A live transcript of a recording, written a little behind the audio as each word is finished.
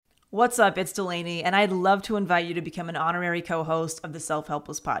What's up? It's Delaney, and I'd love to invite you to become an honorary co-host of the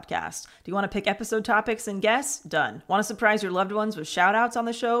Self-Helpless podcast. Do you want to pick episode topics and guests? Done. Want to surprise your loved ones with shout-outs on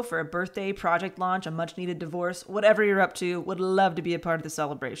the show for a birthday, project launch, a much-needed divorce, whatever you're up to? Would love to be a part of the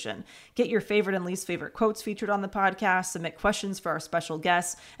celebration. Get your favorite and least favorite quotes featured on the podcast, submit questions for our special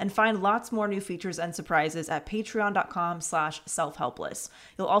guests, and find lots more new features and surprises at patreon.com/selfhelpless.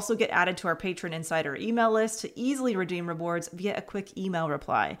 You'll also get added to our Patron Insider email list to easily redeem rewards via a quick email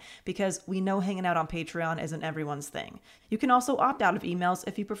reply, because we know hanging out on Patreon isn't everyone's thing. You can also opt out of emails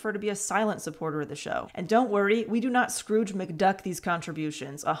if you prefer to be a silent supporter of the show. And don't worry, we do not Scrooge McDuck these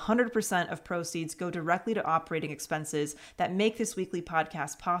contributions. 100% of proceeds go directly to operating expenses that make this weekly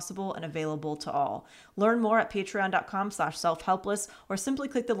podcast possible and available to all. Learn more at patreon.com/selfhelpless or simply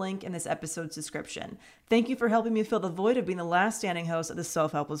click the link in this episode's description. Thank you for helping me fill the void of being the last standing host of the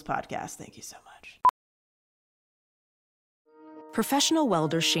Self-Helpless podcast. Thank you so much. Professional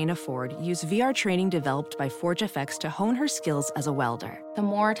welder Shayna Ford used VR training developed by ForgeFX to hone her skills as a welder. The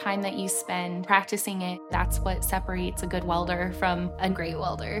more time that you spend practicing it, that's what separates a good welder from a great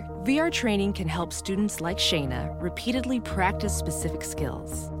welder. VR training can help students like Shayna repeatedly practice specific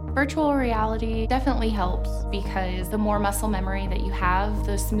skills. Virtual reality definitely helps because the more muscle memory that you have,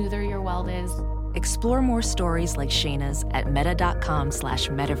 the smoother your weld is. Explore more stories like Shayna's at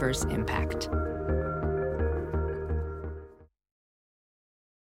meta.com/metaverseimpact.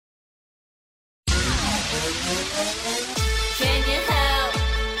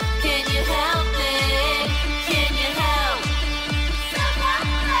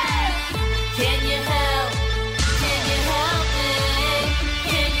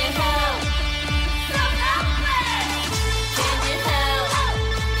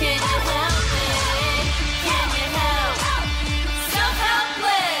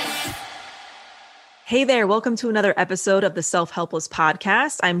 Hey there, welcome to another episode of the Self-Helpless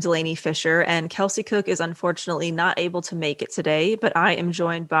podcast. I'm Delaney Fisher, and Kelsey Cook is unfortunately not able to make it today, but I am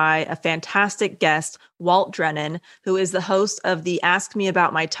joined by a fantastic guest, Walt Drennan, who is the host of the Ask Me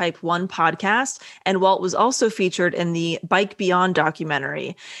About My Type 1 podcast, and Walt was also featured in the Bike Beyond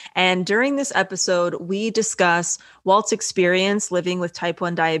documentary. And during this episode, we discuss Walt's experience living with type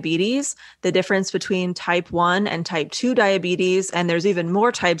 1 diabetes, the difference between type 1 and type 2 diabetes, and there's even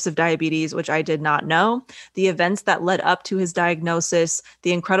more types of diabetes, which I did not know, the events that led up to his diagnosis,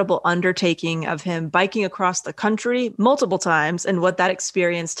 the incredible undertaking of him biking across the country multiple times, and what that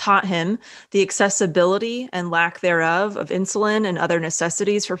experience taught him, the accessibility and lack thereof of insulin and other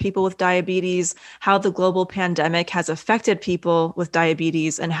necessities for people with diabetes, how the global pandemic has affected people with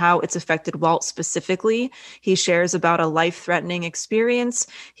diabetes, and how it's affected Walt specifically. He shares about a life-threatening experience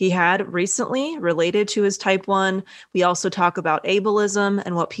he had recently related to his type 1. We also talk about ableism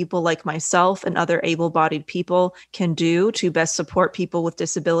and what people like myself and other able-bodied people can do to best support people with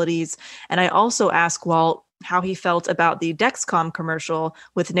disabilities. And I also ask Walt how he felt about the Dexcom commercial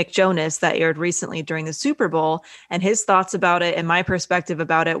with Nick Jonas that aired recently during the Super Bowl, and his thoughts about it and my perspective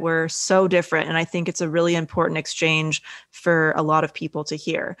about it were so different. And I think it's a really important exchange for a lot of people to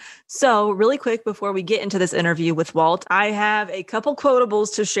hear. So really quick, before we get into this interview with Walt, I have a couple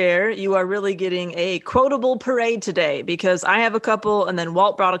quotables to share. You are really getting a quotable parade today because I have a couple and then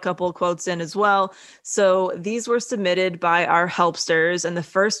Walt brought a couple of quotes in as well. So these were submitted by our helpsters. And the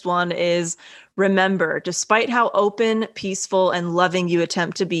first one is, remember, despite how open, peaceful, and loving you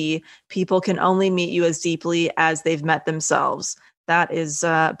attempt to be, people can only meet you as deeply as they've met themselves. That is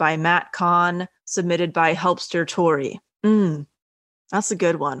by Matt Kahn, submitted by Helpster Tori. That's a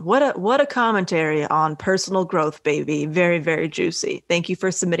good one. What a commentary on personal growth, baby. Very, very juicy. Thank you for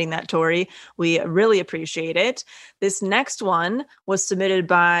submitting that, Tori. We really appreciate it. This next one was submitted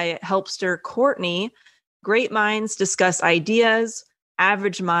by Helpster Courtney. Great minds discuss ideas.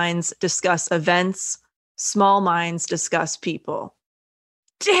 Average minds discuss events. Small minds discuss people.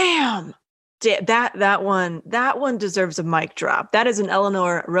 Damn. That one deserves a mic drop. That is an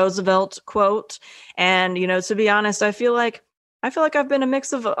Eleanor Roosevelt quote. And, to be honest, I feel like I've been a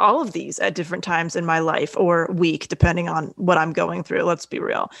mix of all of these at different times in my life or week, depending on what I'm going through. Let's be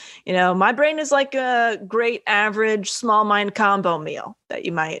real. My brain is like a great average small mind combo meal that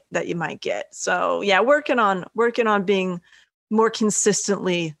you might get. So yeah, working on being more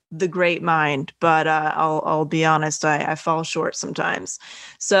consistently the great mind, but I'll be honest, I fall short sometimes.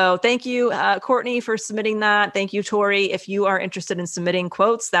 So thank you, Courtney, for submitting that. Thank you, Tori. If you are interested in submitting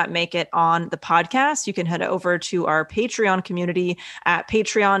quotes that make it on the podcast, you can head over to our Patreon community at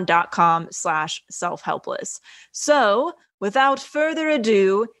patreon.com/selfhelpless. So without further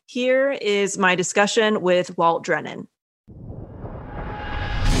ado, here is my discussion with Walt Drennan.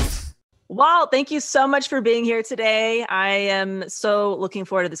 Walt, thank you so much for being here today. I am so looking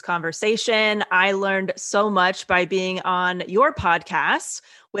forward to this conversation. I learned so much by being on your podcast,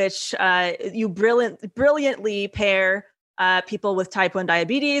 which you brilliantly pair people with type 1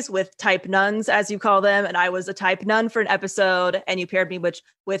 diabetes with type nuns, as you call them. And I was a type nun for an episode, and you paired me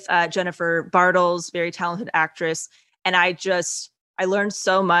with Jennifer Bartles, very talented actress. And I learned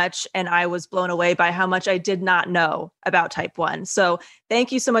so much, and I was blown away by how much I did not know about type 1. So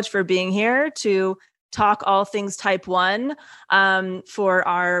thank you so much for being here to talk all things type 1 for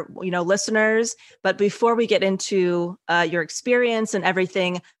our listeners. But before we get into your experience and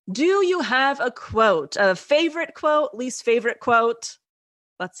everything, do you have a quote, a favorite quote, least favorite quote?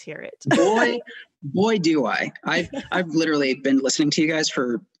 Let's hear it. Boy, do I. I've literally been listening to you guys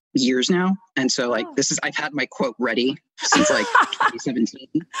for years now. And so I've had my quote ready since 2017.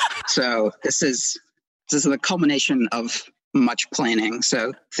 So this is the culmination of much planning.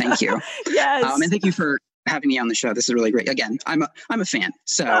 So thank you. Yes. And thank you for having me on the show. This is really great. Again, I'm a fan.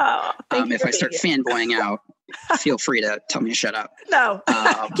 So if I start fanboying out, feel free to tell me to shut up. No,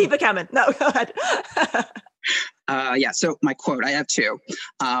 keep it coming. No, go ahead. So my quote, I have two.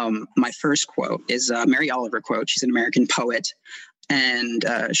 My first quote is a Mary Oliver quote. She's an American poet. And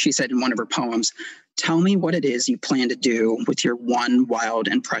she said in one of her poems, "Tell me what it is you plan to do with your one wild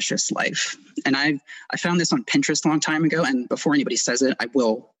and precious life." And I found this on Pinterest a long time ago. And before anybody says it, I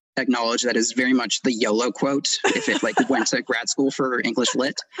will acknowledge that is very much the YOLO quote if it went to grad school for English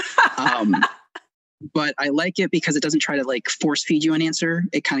lit. But I like it because it doesn't try to force feed you an answer.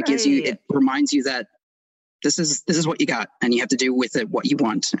 It kind of gives you, it reminds you that this is what you got, and you have to do with it what you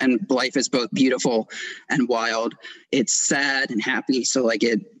want. And life is both beautiful and wild. It's sad and happy. So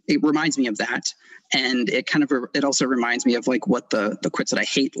it reminds me of that. And it also reminds me of what the quotes that I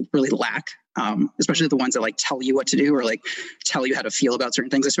hate really lack, especially the ones that tell you what to do or tell you how to feel about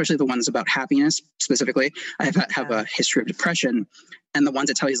certain things, especially the ones about happiness specifically. I have a history of depression, and the ones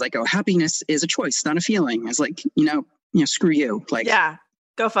that tell you happiness is a choice, not a feeling. It's screw you.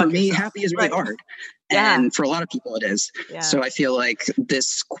 Go fuck for me, yourself. happy is really hard. Yeah. And for a lot of people it is. Yeah. So I feel like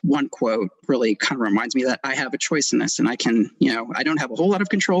this one quote really kind of reminds me that I have a choice in this, and I can, I don't have a whole lot of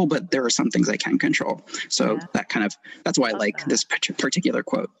control, but there are some things I can control. So that's why I like this particular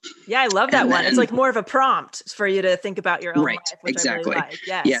quote. Yeah, I love that one. It's more of a prompt for you to think about your own life, which exactly. I really like.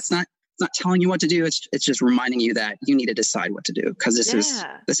 Yes. Yeah, it's not telling you what to do. It's just reminding you that you need to decide what to do, because this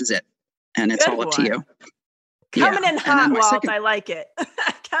is it. And it's all up to you. Coming in hot, Walt. I like it.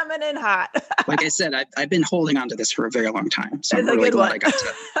 Coming in hot. Like I said, I've been holding on to this for a very long time. So I'm really glad I got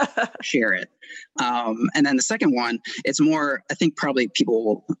to share it. And then the second one, it's more, I think probably people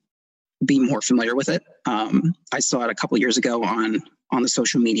will be more familiar with it. I saw it a couple years ago on the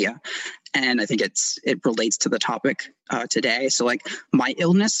social media, and I think it relates to the topic today. So my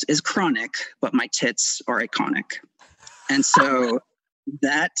illness is chronic, but my tits are iconic. And so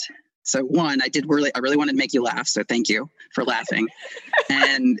So one, I really wanted to make you laugh. So thank you for laughing.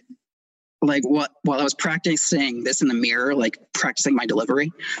 And while I was practicing this in the mirror, practicing my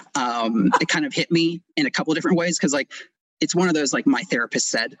delivery, it kind of hit me in a couple of different ways. Cause it's one of those, my therapist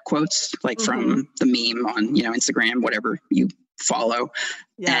said quotes, from the meme on, Instagram, whatever you follow.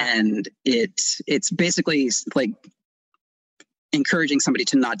 Yeah. And it's basically encouraging somebody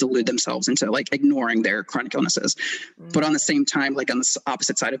to not delude themselves into ignoring their chronic illnesses. But on the same time, on the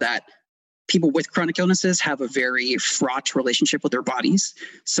opposite side of that, people with chronic illnesses have a very fraught relationship with their bodies.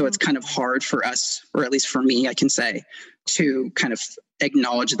 So it's kind of hard for us, or at least for me, I can say, to kind of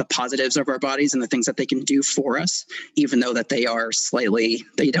acknowledge the positives of our bodies and the things that they can do for us, even though that they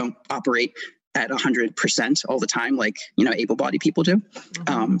don't operate at 100% all the time, able-bodied people do.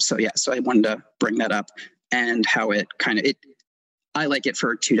 So I wanted to bring that up, and how I like it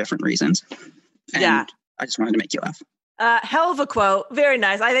for two different reasons. And I just wanted to make you laugh. Hell of a quote. Very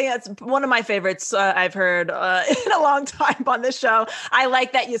nice. I think that's one of my favorites I've heard in a long time on this show. I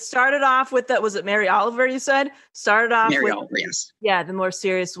like that you started off with was it Mary Oliver you said? Started off Mary with Oliver, yes. Yeah, the more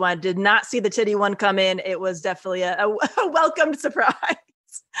serious one. Did not see the titty one come in. It was definitely a welcomed surprise.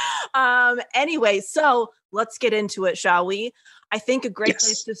 Anyway, so let's get into it, shall we? I think a great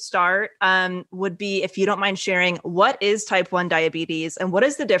place to start would be, if you don't mind sharing, what is type 1 diabetes and what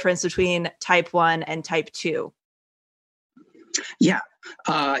is the difference between type 1 and type 2? Yeah.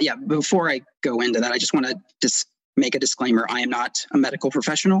 Before I go into that, I just want to just make a disclaimer. I am not a medical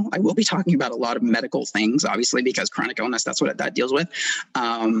professional. I will be talking about a lot of medical things, obviously, because chronic illness, that's what that deals with.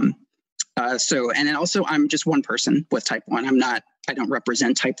 And then also I'm just one person with type 1. I don't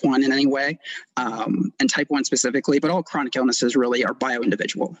represent type 1 in any way, and type 1 specifically, but all chronic illnesses really are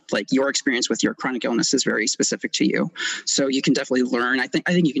bio-individual. Like your experience with your chronic illness is very specific to you. So you can definitely learn. I think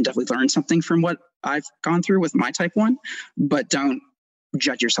you can definitely learn something from what I've gone through with my type 1, but don't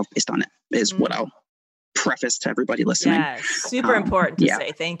judge yourself based on it is what I'll preface to everybody listening. Yes, super important to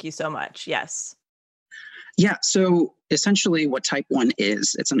say. Thank you so much. Yes. Yeah. So essentially what type 1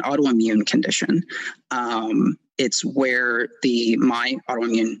 is, it's an autoimmune condition. It's where my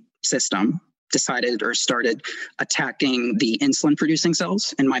autoimmune system decided or started attacking the insulin producing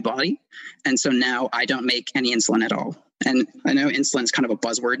cells in my body. And so now I don't make any insulin at all. And I know insulin is kind of a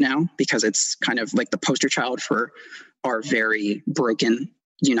buzzword now because it's kind of like the poster child for our very broken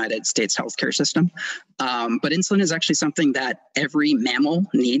United States healthcare system. But insulin is actually something that every mammal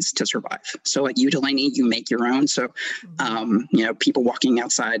needs to survive. So like you, Delaney, you make your own. So, people walking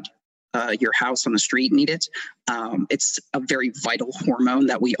outside your house on the street need it. It's a very vital hormone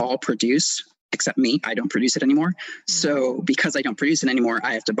that we all produce, except me. I don't produce it anymore. So because I don't produce it anymore,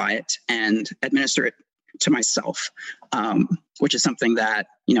 I have to buy it and administer it to myself, which is something that,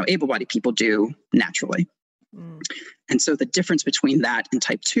 able-bodied people do naturally. And so the difference between that and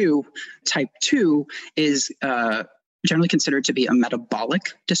type 2 is generally considered to be a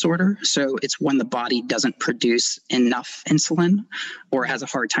metabolic disorder. So it's when the body doesn't produce enough insulin or has a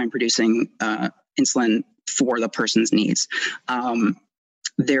hard time producing insulin for the person's needs.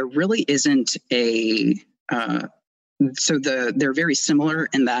 There really isn't they're very similar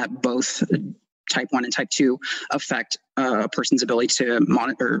in that both type 1 and type 2 affect a person's ability to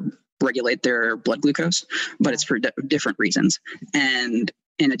monitor regulate their blood glucose, but it's for different reasons. And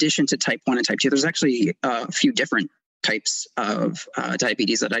in addition to type 1 and type 2, there's actually a few different types of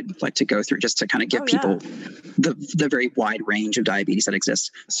diabetes that I'd like to go through just to kind of give people the very wide range of diabetes that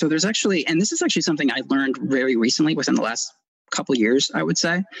exists. So there's actually, and this is actually something I learned very recently within the last couple of years, I would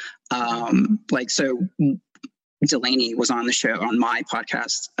say. Delaney was on the show on my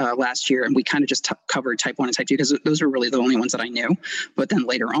podcast last year, and we kind of just covered type 1 and type 2 because those were really the only ones that I knew. But then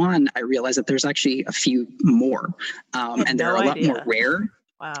later on, I realized that there's actually a few more, and they're a lot more rare.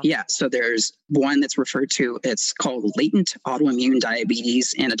 Wow. Yeah. So there's one that's referred to, it's called latent autoimmune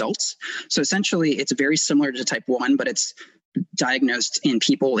diabetes in adults. So essentially, it's very similar to type 1, but it's diagnosed in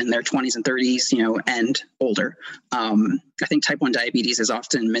people in their 20s and 30s, and older. I think type 1 diabetes is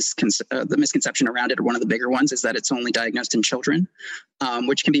often the misconception around it, or one of the bigger ones, is that it's only diagnosed in children,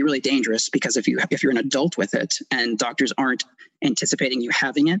 which can be really dangerous because if you're an adult with it and doctors aren't anticipating you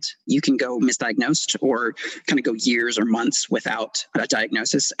having it, you can go misdiagnosed or kind of go years or months without a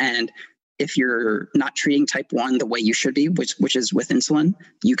diagnosis. And if you're not treating type 1 the way you should be, which is with insulin,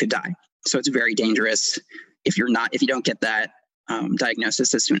 you could die. So it's very dangerous if you don't get that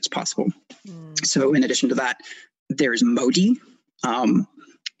diagnosis as soon as possible. So in addition to that, there's MODY.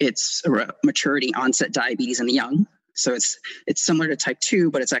 It's maturity onset diabetes in the young. So it's similar to type 2,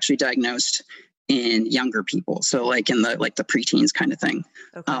 but it's actually diagnosed in younger people. So like in the preteens kind of thing.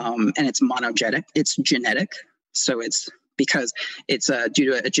 Okay. And it's monogenic. It's genetic. So it's because it's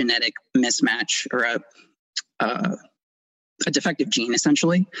due to a genetic mismatch or a defective gene,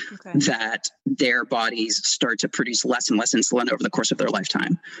 essentially, that their bodies start to produce less and less insulin over the course of their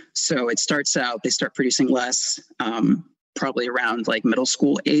lifetime. So it starts out, they start producing less, probably around like middle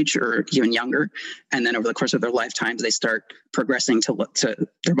school age or even younger. And then over the course of their lifetimes, they start progressing to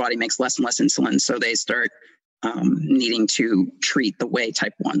their body makes less and less insulin. So they start needing to treat the way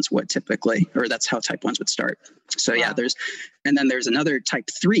type 1s would typically, or that's how type 1s would start. So yeah, there's another type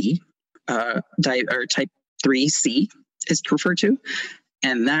 3, or type 3C, is referred to.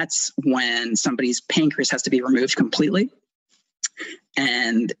 And that's when somebody's pancreas has to be removed completely.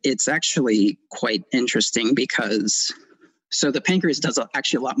 And it's actually quite interesting because, so the pancreas does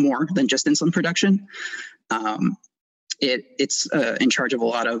actually a lot more than just insulin production. It's in charge of a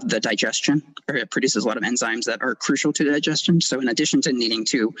lot of the digestion, or it produces a lot of enzymes that are crucial to digestion. So in addition to needing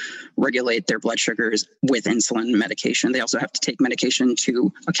to regulate their blood sugars with insulin medication, they also have to take medication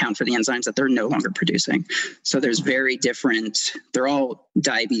to account for the enzymes that they're no longer producing. So there's they're all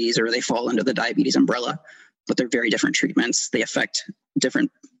diabetes, or they fall under the diabetes umbrella, but they're very different treatments. They affect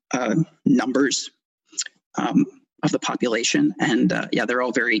different numbers of the population. And they're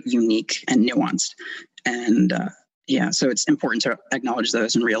all very unique and nuanced. And so it's important to acknowledge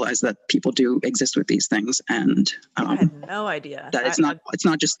those and realize that people do exist with these things, and I had no idea that it's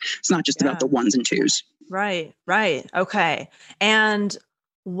not just about the 1s and 2s. Right. Okay. And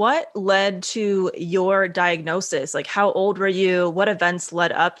what led to your diagnosis? Like, how old were you? What events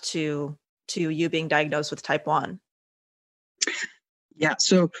led up to you being diagnosed with type 1? Yeah.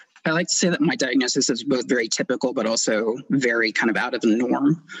 So I like to say that my diagnosis is both very typical, but also very kind of out of the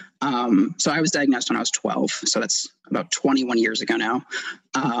norm. So I was diagnosed when I was 12. So that's about 21 years ago now.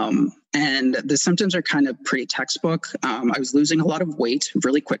 And the symptoms are kind of pretty textbook. I was losing a lot of weight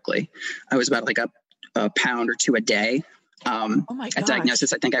really quickly. I was about like a pound or two a day. Oh my gosh. At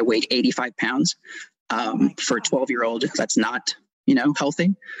diagnosis, I think I weighed 85 pounds. For a 12-year-old, that's not,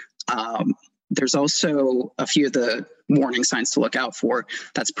 healthy. There's also a few of the warning signs to look out for.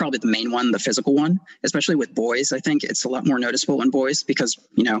 That's probably the main one, the physical one, especially with boys. I think it's a lot more noticeable in boys because,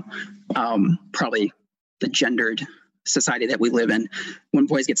 probably the gendered society that we live in. When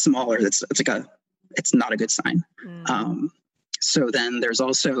boys get smaller, it's not a good sign. So then there's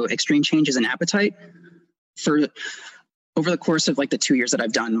also extreme changes in appetite. Over the course of like the 2 years that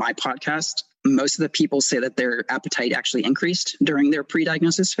I've done my podcast, most of the people say that their appetite actually increased during their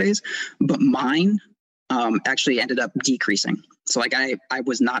pre-diagnosis phase, but mine actually ended up decreasing. So like I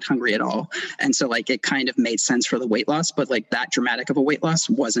was not hungry at all. And so like it kind of made sense for the weight loss, but like that dramatic of a weight loss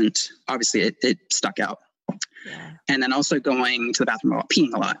wasn't, obviously it stuck out. Yeah. And then also going to the bathroom a lot,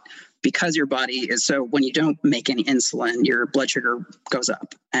 peeing a lot. Because your body is, so when you don't make any insulin, your blood sugar goes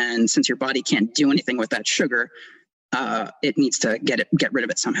up. And since your body can't do anything with that sugar, it needs to get rid of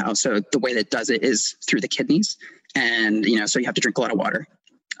it somehow. So the way that it does it is through the kidneys. And, so you have to drink a lot of water.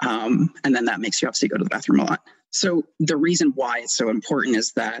 And then that makes you obviously go to the bathroom a lot. So the reason why it's so important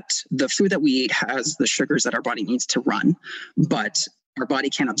is that the food that we eat has the sugars that our body needs to run, but our body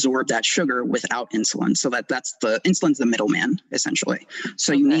can't absorb that sugar without insulin. So that's the insulin's the middleman, essentially.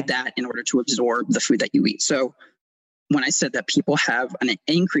 So you need that in order to absorb the food that you eat. So when I said that people have an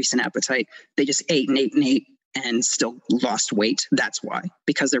increase in appetite, they just ate and ate and ate and still lost weight. That's why,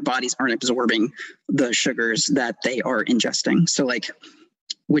 because their bodies aren't absorbing the sugars that they are ingesting. So like,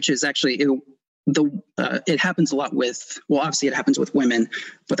 which is actually, it happens a lot with, well, obviously it happens with women,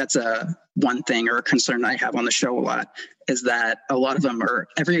 but that's one thing or a concern I have on the show a lot is that a lot of them are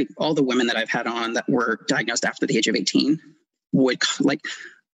all the women that I've had on that were diagnosed after the age of 18 would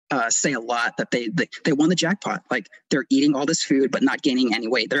say a lot that they won the jackpot. Like they're eating all this food, but not gaining any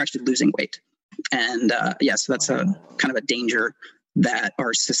weight. They're actually losing weight. And so that's a kind of a danger that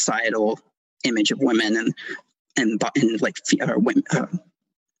our societal image of women and like women,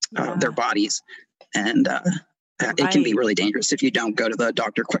 their bodies. And it can be really dangerous if you don't go to the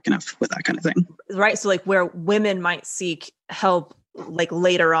doctor quick enough with that kind of thing. Right. So like where women might seek help like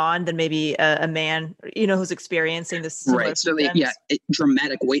later on than maybe a man, who's experiencing this. Right. So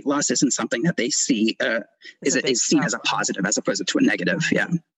dramatic weight loss isn't something that they see, is seen as a positive as opposed to a negative. Yeah.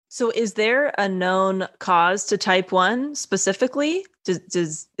 So is there a known cause to type 1 specifically?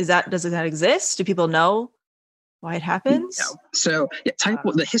 Does that exist? Do people know why it happens? No. So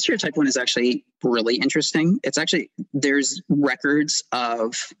the history of type 1 is actually really interesting. It's actually, there's records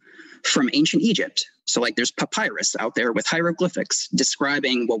from ancient Egypt. So like there's papyrus out there with hieroglyphics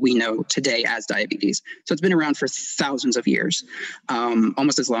describing what we know today as diabetes. So it's been around for thousands of years,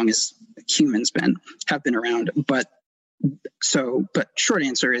 almost as long as humans have been around. But short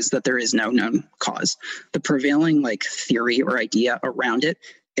answer is that there is no known cause. The prevailing theory or idea around it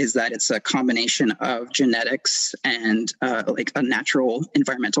is that it's a combination of genetics and a natural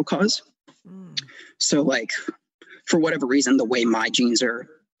environmental cause. So for whatever reason, the way my genes are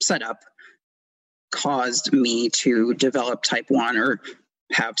set up caused me to develop type 1 or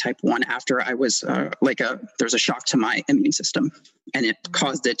have type 1 after I was there's a shock to my immune system, and it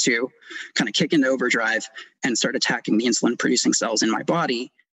caused it to kind of kick into overdrive and start attacking the insulin producing cells in my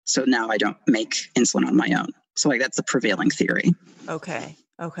body. So now I don't make insulin on my own. So that's the prevailing theory. Okay.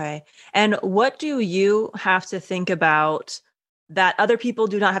 And what do you have to think about that other people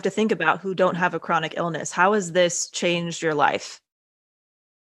do not have to think about who don't have a chronic illness? How has this changed your life?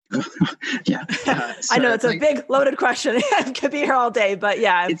 Yeah. I know it's a big loaded question. I could be here all day, but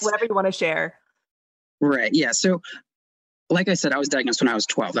whatever you want to share. Right. Yeah. So like I said, I was diagnosed when I was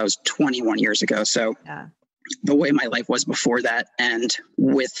 12. That was 21 years ago. So the way my life was before that and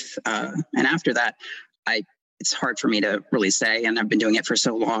and after that, it's hard for me to really say. And I've been doing it for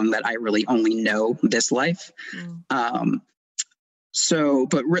so long that I really only know this life.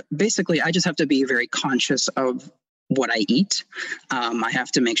 Basically I just have to be very conscious of what I eat. I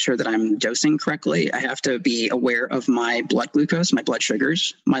have to make sure that I'm dosing correctly. I have to be aware of my blood glucose, my blood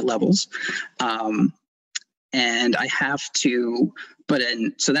sugars, my levels. And I have to,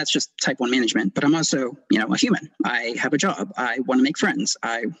 so that's just type 1 management, but I'm also, a human. I have a job. I want to make friends.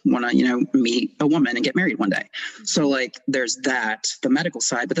 I want to, meet a woman and get married one day. So there's that, the medical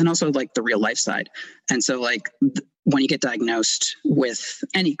side, but then also the real life side. And so when you get diagnosed with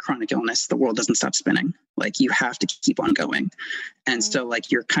any chronic illness, the world doesn't stop spinning. Like you have to keep on going. And so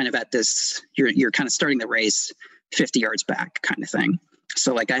like, you're kind of at this, you're kind of starting the race 50 yards back kind of thing.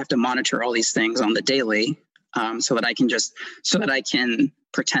 So like, I have to monitor all these things on the daily, so that I can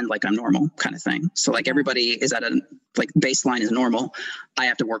pretend like I'm normal kind of thing. So like everybody is at a like baseline is normal. I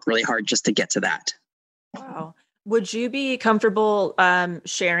have to work really hard just to get to that. Wow. Would you be comfortable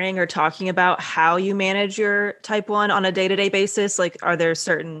sharing or talking about how you manage your type 1 on a day-to-day basis? Like, are there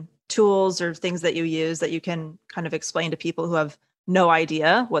certain tools or things that you use that you can kind of explain to people who have no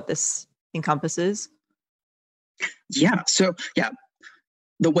idea what this encompasses? Yeah. So yeah,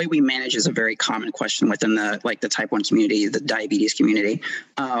 the way we manage is a very common question within the type 1 community, the diabetes community.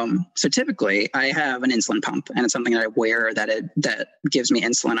 So typically I have an insulin pump, and it's something that I wear that gives me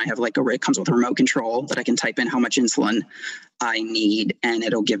insulin. I have it comes with a remote control that I can type in how much insulin I need, and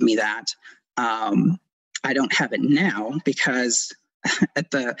it'll give me that. I don't have it now because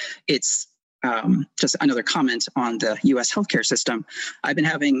it's just another comment on the U.S. healthcare system. I've been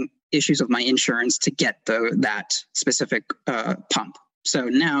having issues with my insurance to get that specific pump. So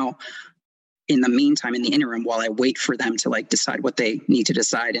now, in the meantime, in the interim, while I wait for them to decide what they need to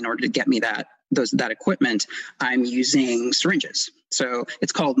decide in order to get me that equipment, I'm using syringes. So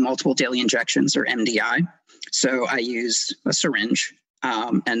it's called multiple daily injections, or MDI. So I use a syringe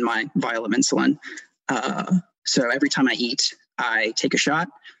and my vial of insulin. So every time I eat, I take a shot.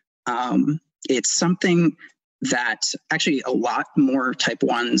 It's something that actually a lot more type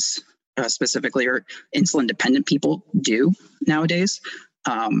 1s specifically, or insulin dependent people do nowadays.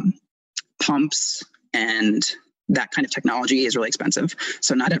 Pumps and that kind of technology is really expensive.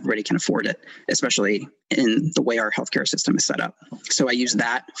 So not everybody can afford it, especially in the way our healthcare system is set up. So I use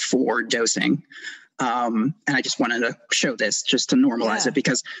that for dosing. And I just wanted to show this just to normalize it,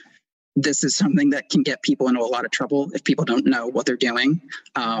 because this is something that can get people into a lot of trouble if people don't know what they're doing.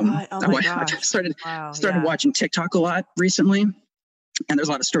 I started watching TikTok a lot recently. And there's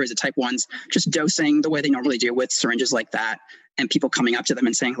a lot of stories of type 1s just dosing the way they normally do with syringes like that, and people coming up to them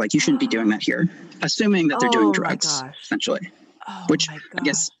and saying, you shouldn't be doing that here, assuming that they're doing drugs, essentially, which I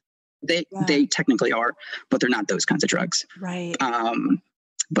guess they technically are, but they're not those kinds of drugs. Right.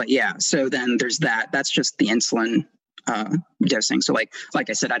 But yeah, so then there's that. That's just the insulin dosing. So like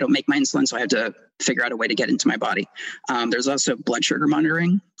I said, I don't make my insulin, so I have to figure out a way to get into my body. There's also blood sugar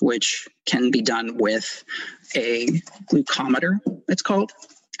monitoring, which can be done with a glucometer, it's called.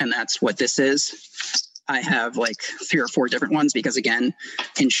 And that's what this is. I have 3 or 4 different ones because, again,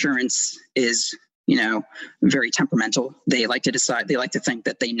 insurance is, very temperamental. They like to decide, they like to think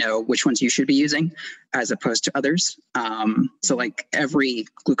that they know which ones you should be using as opposed to others. So every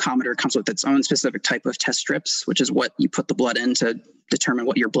glucometer comes with its own specific type of test strips, which is what you put the blood in to determine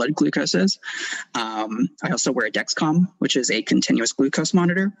what your blood glucose is. I also wear a Dexcom, which is a continuous glucose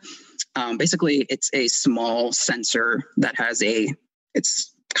monitor. Basically, it's a small sensor that has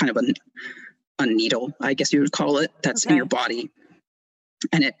it's kind of a needle, I guess you would call it, that's in your body.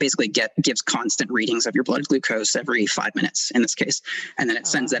 And it basically gives constant readings of your blood glucose every 5 minutes in this case. And then it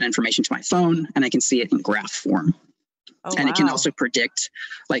sends that information to my phone, and I can see it in graph form. It can also predict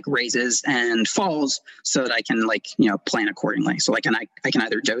raises and falls so that I can plan accordingly. So I can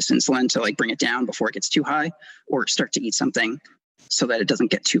either dose insulin to bring it down before it gets too high, or start to eat something so that it doesn't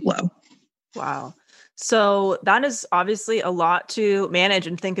get too low. Wow. So that is obviously a lot to manage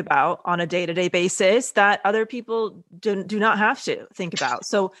and think about on a day-to-day basis that other people do not have to think about.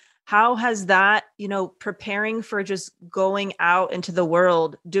 So how has that, preparing for just going out into the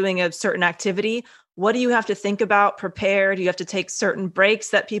world, doing a certain activity, what do you have to think about, prepare? Do you have to take certain breaks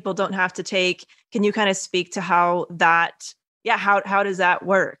that people don't have to take? Can you kind of speak to how that, how does that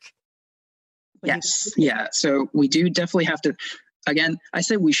work? Yes. Yeah. So we do definitely have to. Again, I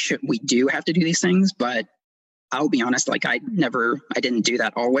say we do have to do these things, but I'll be honest, I didn't do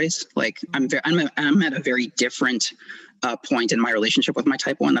that always. I'm at a very different point in my relationship with my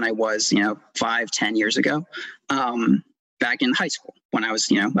type 1 than I was, 5-10 years ago. Back in high school, when I was,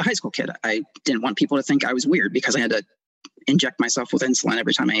 a high school kid, I didn't want people to think I was weird because I had to inject myself with insulin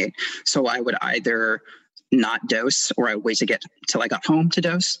every time I ate. So I would either not dose, or I would wait to get till I got home to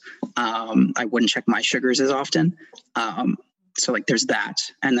dose. I wouldn't check my sugars as often. So there's that.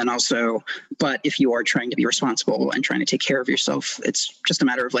 And then also, but if you are trying to be responsible and trying to take care of yourself, it's just a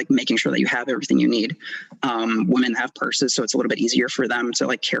matter of making sure that you have everything you need. Women have purses, so it's a little bit easier for them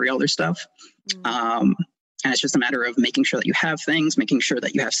to carry all their stuff. And it's just a matter of making sure that you have things, making sure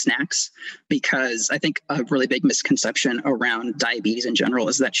that you have snacks, because I think a really big misconception around diabetes in general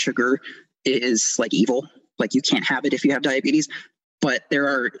is that sugar is evil. You can't have it if you have diabetes, but there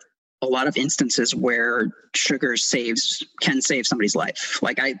are a lot of instances where sugar can save somebody's life.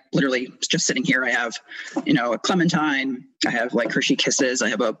 Like I literally just sitting here, I have, a Clementine, I have like Hershey Kisses, I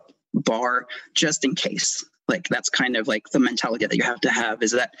have a bar just in case. Like that's kind of like the mentality that you have to have,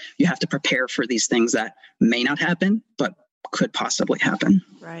 is that you have to prepare for these things that may not happen, but could possibly happen.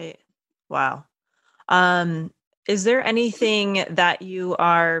 Right. Wow. Is there anything that you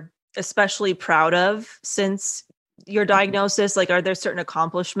are especially proud of since your diagnosis? Like, are there certain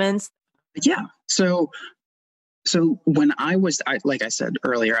accomplishments? Yeah. So when like I said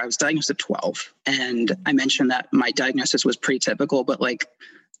earlier, I was diagnosed at 12, and I mentioned that my diagnosis was pretty typical, but like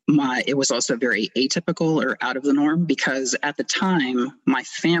it was also very atypical or out of the norm, because at the time my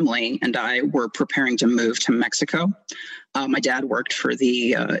family and I were preparing to move to Mexico. My dad worked for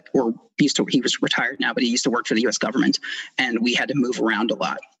he was retired now, but he used to work for the US government, and we had to move around a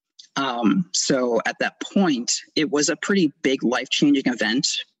lot. So at that point, it was a pretty big life-changing event,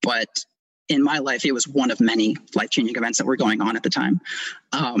 but in my life, it was one of many life-changing events that were going on at the time.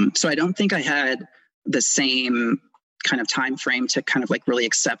 So I don't think I had the same kind of time frame to kind of like really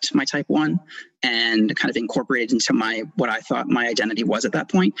accept my type 1 and kind of incorporate it into what I thought my identity was at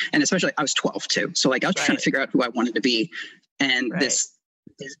that point. And especially I was 12 too. So like I was trying to figure out who I wanted to be. And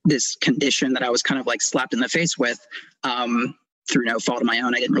this condition that I was kind of like slapped in the face with, through no fault of my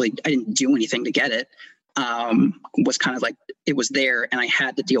own, I didn't do anything to get it, was kind of like, it was there and I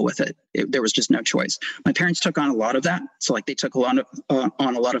had to deal with it. There was just no choice. My parents took on a lot of that. So like they took on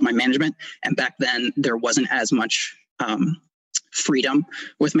a lot of my management. And back then there wasn't as much freedom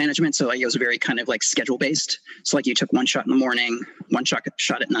with management. So like it was very kind of like schedule based. So like you took one shot in the morning, one shot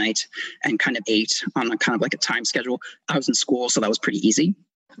at night, and kind of ate on a kind of like a time schedule. I was in school, so that was pretty easy.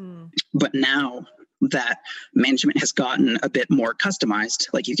 But now that management has gotten a bit more customized,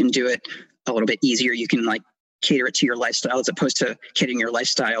 like you can do it a little bit easier. You can like cater it to your lifestyle as opposed to catering your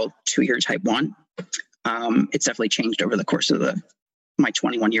lifestyle to your type 1. It's definitely changed over the course of my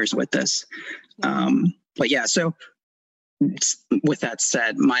 21 years with this. But yeah, so with that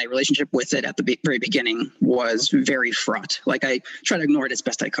said, my relationship with it at the very beginning was very fraught. Like I tried to ignore it as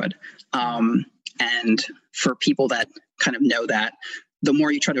best I could. And for people that kind of know that, the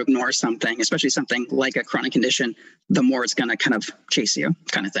more you try to ignore something, especially something like a chronic condition, the more it's going to kind of chase you,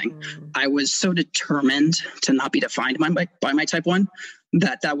 kind of thing. I was so determined to not be defined by my type 1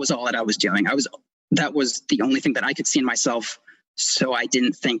 that was all that I was doing. That was the only thing that I could see in myself. So I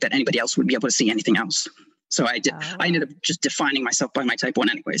didn't think that anybody else would be able to see anything else. So I ended up just defining myself by my type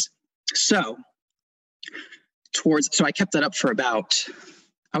 1 anyways. So I kept that up for about,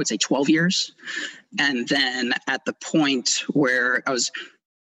 I would say 12 years. And then at the point where I was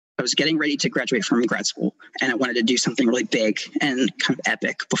getting ready to graduate from grad school, and I wanted to do something really big and kind of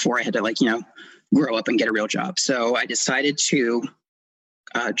epic before I had to grow up and get a real job. So I decided to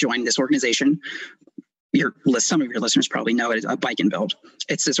join this organization. Some of your listeners probably know it, Bike and Build.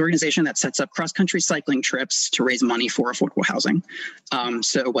 It's this organization that sets up cross-country cycling trips to raise money for affordable housing.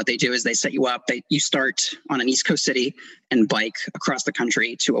 So what they do is they set you up. You start on an East Coast city and bike across the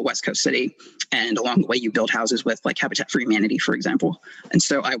country to a West Coast city. And along the way, you build houses with like Habitat for Humanity, for example. And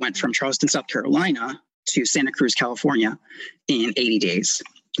so I went from Charleston, South Carolina to Santa Cruz, California in 80 days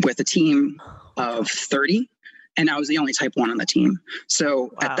with a team of 30. And I was the only type 1 on the team.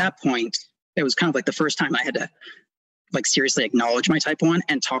 So at that point, it was kind of like the first time I had to like seriously acknowledge my type 1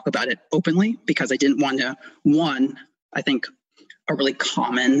 and talk about it openly, because I didn't want to, I think a really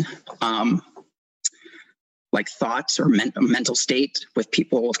common like thoughts or mental state with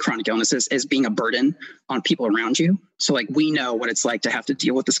people with chronic illnesses is being a burden on people around you. So like we know what it's like to have to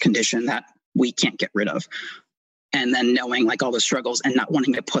deal with this condition that we can't get rid of. And then knowing like all the struggles and not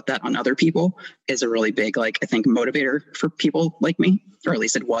wanting to put that on other people is a really big, like, I think motivator for people like me, or at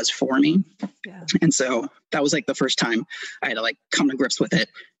least it was for me. Yeah. And so that was like the first time I had to like come to grips with it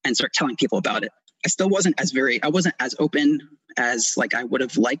and start telling people about it. I still wasn't as open as like I would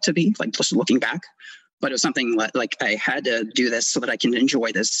have liked to be, like just looking back, but it was something like I had to do this so that I can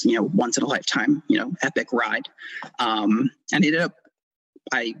enjoy this, once in a lifetime, epic ride. And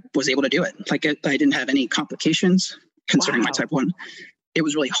I was able to do it. Like I didn't have any complications concerning my type 1. It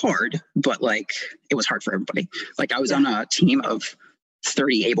was really hard, but like it was hard for everybody. Like I was on a team of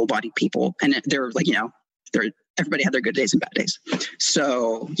 30 able-bodied people, and they're like, everybody had their good days and bad days.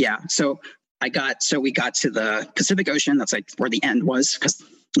 So yeah, we got to the Pacific Ocean. That's like where the end was, because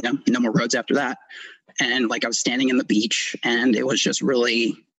no more roads after that. And like I was standing in the beach, and it was just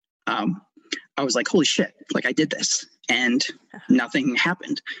really, I was like, holy shit, like I did this. And nothing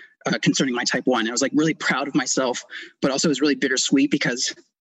happened concerning my type 1. I was like really proud of myself, but also it was really bittersweet because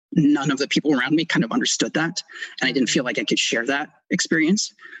none of the people around me kind of understood that. And I didn't feel like I could share that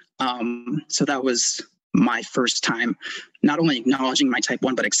experience. So that was my first time, not only acknowledging my type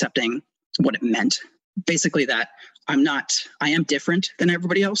 1, but accepting what it meant. Basically that I am different than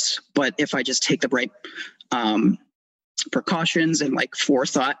everybody else, but if I just take the right precautions and like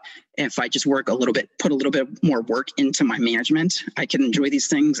forethought, if I just put a little bit more work into my management, I can enjoy these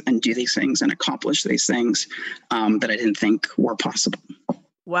things and do these things and accomplish these things that I didn't think were possible.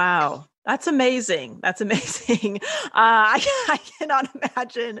 Wow. That's amazing. That's amazing. I cannot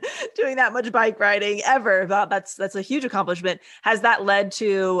imagine doing that much bike riding ever. That's a huge accomplishment. Has that led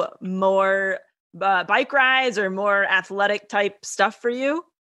to more bike rides or more athletic type stuff for you?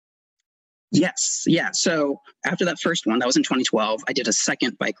 Yes. Yeah. So after that first one, that was in 2012, I did a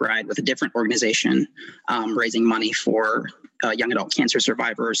second bike ride with a different organization, raising money for young adult cancer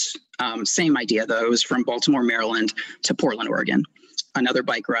survivors. Same idea, though. It was from Baltimore, Maryland to Portland, Oregon. Another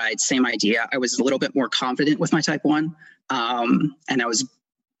bike ride, same idea. I was a little bit more confident with my type 1, and I was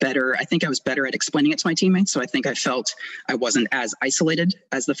better at explaining it to my teammates. So I think I felt I wasn't as isolated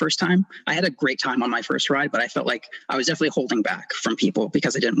as the first time. I had a great time on my first ride, but I felt like I was definitely holding back from people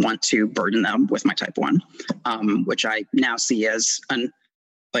because I didn't want to burden them with my type 1, which I now see as a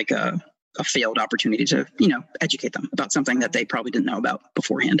failed opportunity to, educate them about something that they probably didn't know about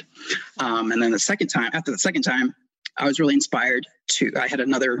beforehand. And then after the second time, I was really inspired I had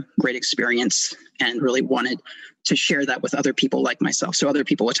another great experience and really wanted to share that with other people like myself. So other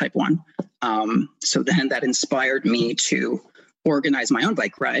people with type 1. So then that inspired me to organize my own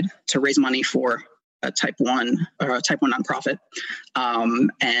bike ride to raise money for a type 1 nonprofit.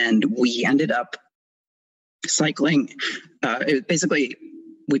 And we ended up cycling. Basically,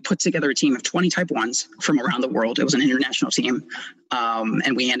 we put together a team of 20 type 1s from around the world. It was an international team.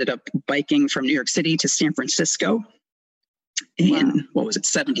 And we ended up biking from New York City to San Francisco in,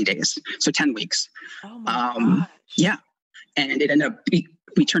 70 days. So 10 weeks. Oh my gosh. Yeah. And it ended up,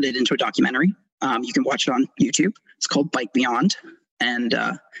 we turned it into a documentary. You can watch it on YouTube. It's called Bike Beyond. And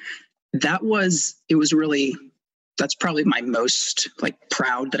that's probably my most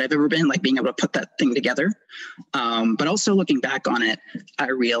proud that I've ever been, being able to put that thing together. But also looking back on it, I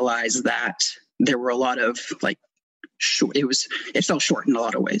realized that there were a lot of it fell short in a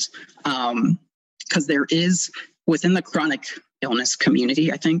lot of ways. Because there is, within the chronic illness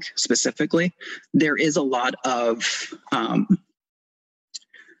community, I think specifically, there is a lot of,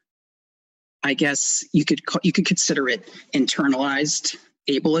 I guess you could consider it internalized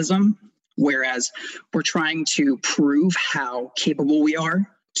ableism, whereas we're trying to prove how capable we are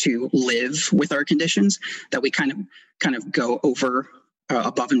to live with our conditions, that we kind of go over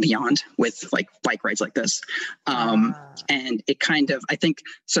above and beyond with bike rides like this. And it I think,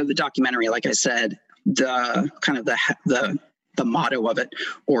 so the documentary, like I said, the motto of it,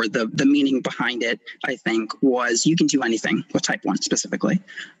 or the meaning behind it, I think, was you can do anything with type 1 specifically.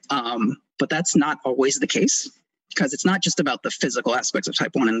 But that's not always the case, because it's not just about the physical aspects of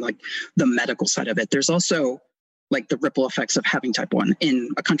type 1 and the medical side of it. There's also the ripple effects of having type 1 in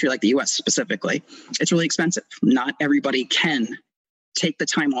a country like the US specifically. It's really expensive. Not everybody can take the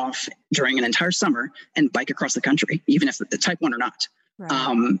time off during an entire summer and bike across the country, even if the type 1 or not.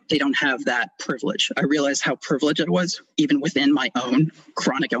 Right. They don't have that privilege. I realized how privileged it was, even within my own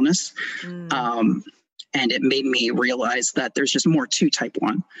chronic illness. And it made me realize that there's just more to type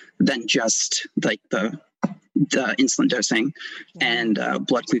 1 than just the insulin dosing and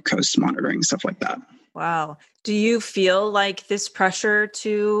blood glucose monitoring, stuff like that. Wow. Do you feel this pressure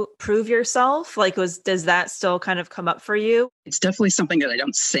to prove yourself? Does that still kind of come up for you? It's definitely something that I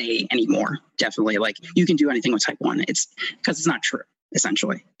don't say anymore. Definitely. You can do anything with type 1. It's because it's not true,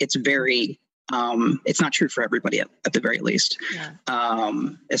 essentially. It's very, it's not true for everybody at the very least. Yeah.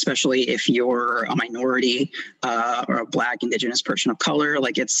 Especially if you're a minority or a Black, Indigenous person of color,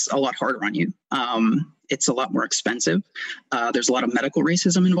 it's a lot harder on you. It's a lot more expensive. There's a lot of medical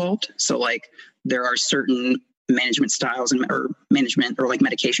racism involved. So there are certain management styles or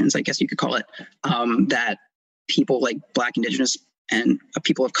medications, I guess you could call it, that people like Black, Indigenous, and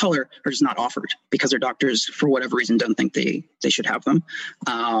people of color are just not offered because their doctors, for whatever reason, don't think they should have them.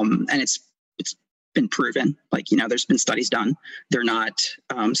 And it's been proven, there's been studies done. They're not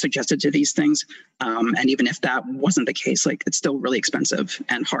suggested to these things. And even if that wasn't the case, it's still really expensive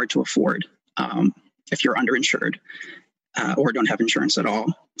and hard to afford if you're underinsured or don't have insurance at all.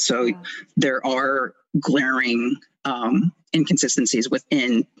 So there are glaring inconsistencies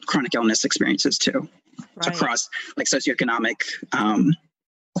within chronic illness experiences too, across socioeconomic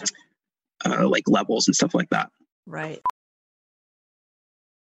levels and stuff like that. Right.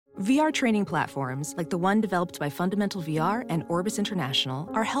 VR training platforms, like the one developed by Fundamental VR and Orbis International,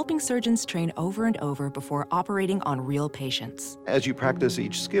 are helping surgeons train over and over before operating on real patients. As you practice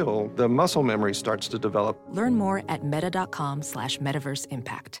each skill, the muscle memory starts to develop. Learn more at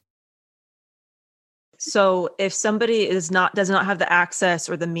meta.com/metaverseimpact. So if somebody does not have the access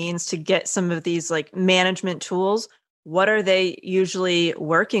or the means to get some of these like management tools, what are they usually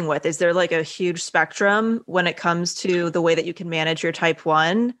working with? Is there like a huge spectrum when it comes to the way that you can manage your type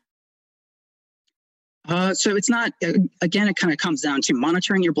 1? So it's not, again, it kind of comes down to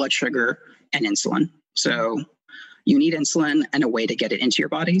monitoring your blood sugar and insulin. So you need insulin and a way to get it into your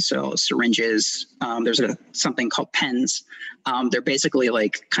body. So syringes, there's something called pens. They're basically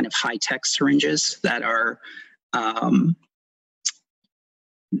like kind of high-tech syringes that are,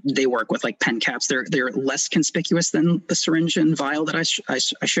 they work with like pen caps. They're less conspicuous than the syringe and vial that I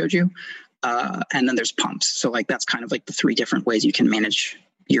showed you. And then there's pumps. So like that's kind of like the 3 different ways you can manage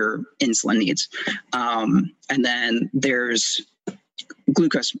your insulin needs. And then there's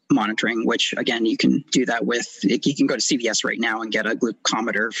glucose monitoring, which again, you can do that with, you can go to CVS right now and get a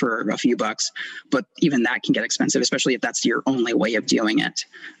glucometer for a few bucks, but even that can get expensive, especially if that's your only way of doing it,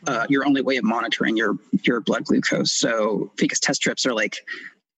 your only way of monitoring your blood glucose. So because test strips are like,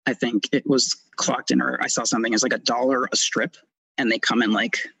 I think it was clocked in, or I saw something as like $1 a strip, and they come in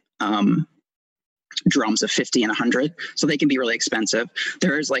like drums of 50 and 100. So they can be really expensive.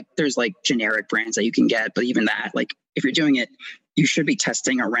 There's like generic brands that you can get, but even that, like if you're doing it, you should be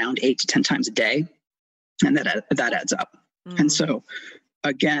testing around 8 to 10 times a day. And that adds up. And so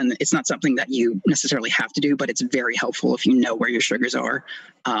again, it's not something that you necessarily have to do, but it's very helpful if you know where your sugars are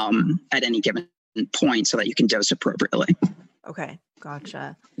at any given point so that you can dose appropriately. Okay.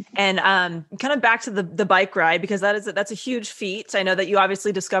 Gotcha. And kind of back to the bike ride, because that's a huge feat. I know that you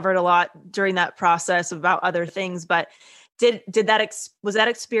obviously discovered a lot during that process about other things, but was that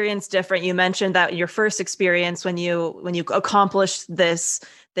experience different? You mentioned that your first experience when you accomplished this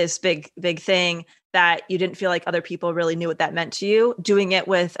big thing, that you didn't feel like other people really knew what that meant to you. Doing it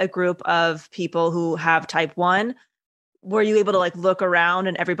with a group of people who have type 1, were you able to like look around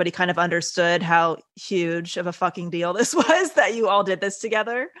and everybody kind of understood how huge of a fucking deal this was that you all did this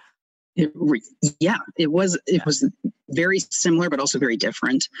together? It was very similar, but also very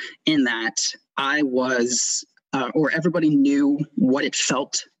different in that I was, or everybody knew what it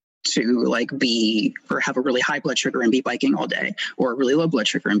felt to like be, or have a really high blood sugar and be biking all day, or a really low blood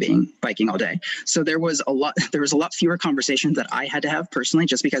sugar and being biking all day. So there was a lot fewer conversations that I had to have personally,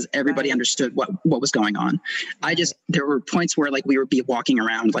 just because everybody understood what was going on. There were points where like we would be walking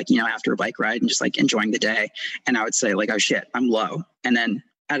around, like, after a bike ride and just like enjoying the day. And I would say like, oh shit, I'm low. And then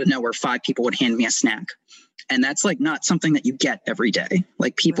out of nowhere, 5 people would hand me a snack. And that's like not something that you get every day.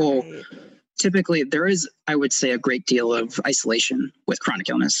 Like people, typically there is, I would say, a great deal of isolation with chronic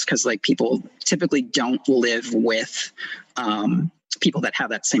illness, because like people typically don't live with people that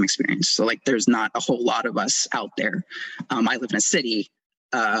have that same experience. So like there's not a whole lot of us out there. I live in a city,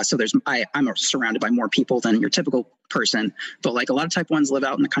 so I'm surrounded by more people than your typical person, but like a lot of type 1s live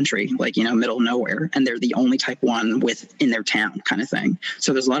out in the country, like, middle of nowhere, and they're the only type 1 within their town kind of thing.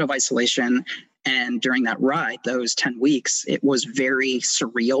 So there's a lot of isolation. And during that ride, those 10 weeks, it was very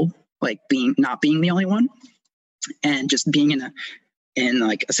surreal, like not being the only one, and just being in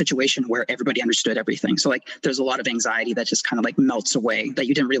like a situation where everybody understood everything. So like there's a lot of anxiety that just kind of like melts away that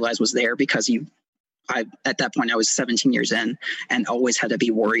you didn't realize was there, because at that point I was 17 years in and always had to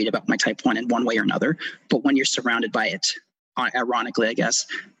be worried about my type 1 in one way or another. But when you're surrounded by it, ironically, I guess,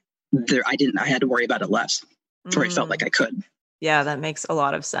 I had to worry about it less, or I felt like I could. Yeah, that makes a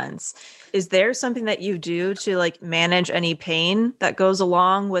lot of sense. Is there something that you do to like manage any pain that goes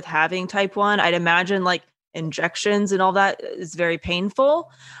along with having type 1? I'd imagine like injections and all that is very painful.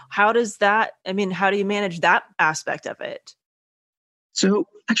 How do you manage that aspect of it? So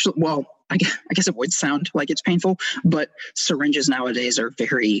actually, well, I guess it would sound like it's painful, but syringes nowadays are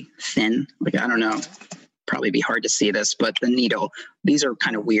very thin. Like, I don't know, probably be hard to see this, but the needle, these are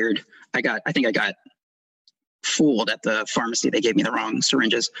kind of weird. I think I got fooled at the pharmacy. They gave me the wrong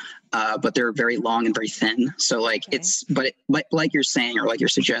syringes, but they're very long and very thin. So like like you're saying, or like you're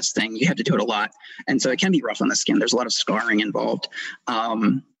suggesting, you have to do it a lot. And so it can be rough on the skin. There's a lot of scarring involved.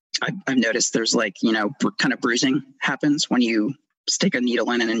 I've noticed there's like, kind of bruising happens when you stick a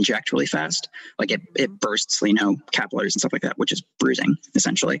needle in and inject really fast. Like it bursts, capillaries and stuff like that, which is bruising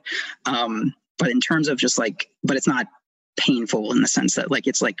essentially. But in terms of just like, but it's not painful in the sense that like,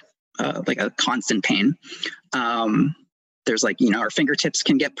 it's like a constant pain. There's like, our fingertips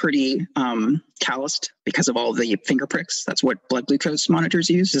can get pretty calloused because of all the finger pricks. That's what blood glucose monitors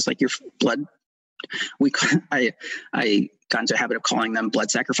use, is like your blood I got into a habit of calling them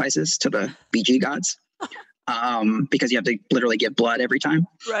blood sacrifices to the BG gods, because you have to literally give blood every time.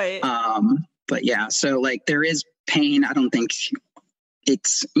 Right. But yeah, so like there is pain. I don't think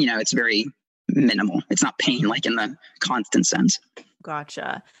it's, it's very minimal. It's not pain like in the constant sense.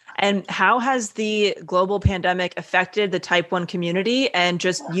 Gotcha. And how has the global pandemic affected the type 1 community and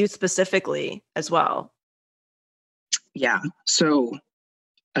just you specifically as well? Yeah. So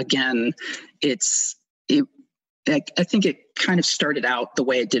again, I think it kind of started out the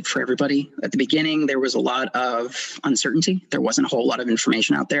way it did for everybody. At the beginning, there was a lot of uncertainty. There wasn't a whole lot of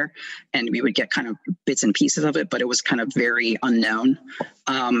information out there, and we would get kind of bits and pieces of it, but it was kind of very unknown.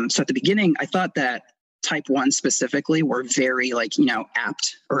 So at the beginning, I thought that type 1 specifically were very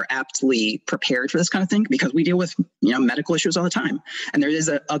aptly prepared for this kind of thing, because we deal with, medical issues all the time. And there is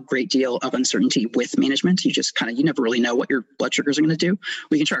a great deal of uncertainty with management. You just you never really know what your blood sugars are going to do.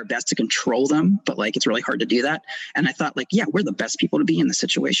 We can try our best to control them, but it's really hard to do that. And I thought we're the best people to be in this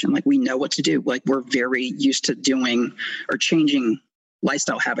situation. We know what to do. We're very used to doing or changing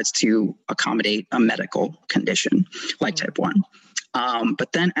lifestyle habits to accommodate a medical condition like type 1.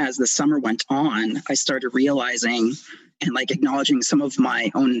 But then as the summer went on, I started realizing and acknowledging some of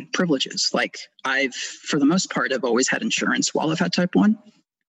my own privileges. I've, for the most part, I've always had insurance while I've had type 1.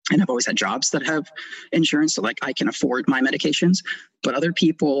 And I've always had jobs that have insurance. So I can afford my medications. But other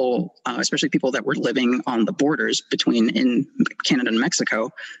people, especially people that were living on the borders in Canada and Mexico,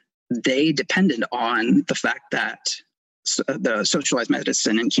 they depended on the fact that the socialized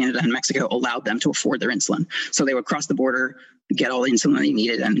medicine in Canada and Mexico allowed them to afford their insulin. So they would cross the border, get all the insulin they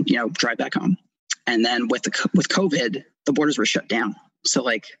needed, and drive back home. And then with COVID, the borders were shut down. So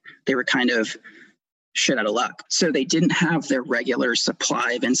they were kind of shit out of luck. So they didn't have their regular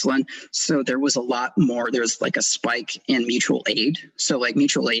supply of insulin. So there was a lot more. There's a spike in mutual aid. So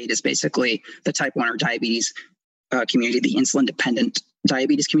mutual aid is basically the type 1 or diabetes community, the insulin dependent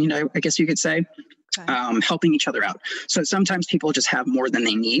diabetes community, I guess you could say. Okay. Helping each other out. So sometimes people just have more than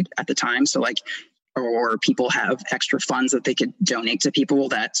they need at the time. So or people have extra funds that they could donate to people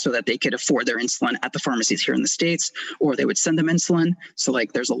so that they could afford their insulin at the pharmacies here in the States, or they would send them insulin. So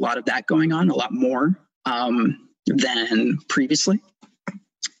there's a lot of that going on, a lot more than previously.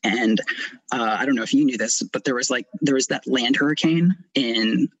 And I don't know if you knew this, but there was that land hurricane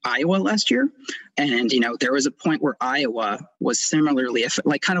in Iowa last year. And, there was a point where Iowa was similarly,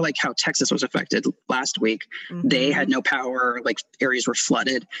 kind of like how Texas was affected last week. Mm-hmm. They had no power, areas were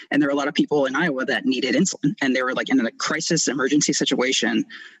flooded. And there were a lot of people in Iowa that needed insulin. And they were in a crisis emergency situation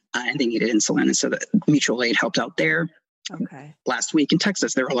and they needed insulin. And so the mutual aid helped out there. Okay. Last week in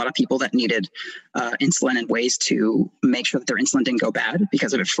Texas, there were a lot of people that needed insulin and ways to make sure that their insulin didn't go bad,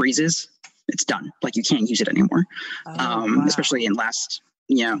 because if it freezes, it's done. You can't use it anymore. Wow. Especially in last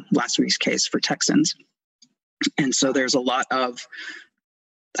week's case for Texans. And so there's a lot of,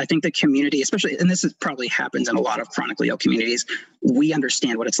 I think the community, especially, and this probably happens in a lot of chronically ill communities, we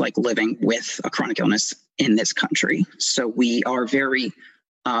understand what it's like living with a chronic illness in this country. So we are very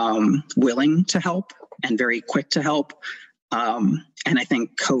willing to help and very quick to help. And I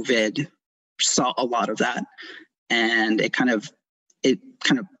think COVID saw a lot of that, and it kind of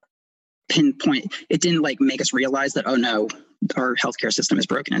pinpoint, it didn't make us realize that, oh no, our healthcare system is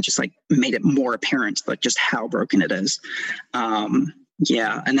broken. It just made it more apparent, just how broken it is.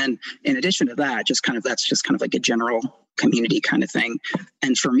 Yeah. And then in addition to that, that's just kind of a general community kind of thing.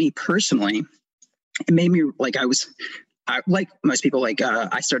 And for me personally, it made me like most people,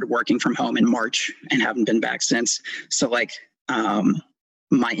 I started working from home in March and haven't been back since. So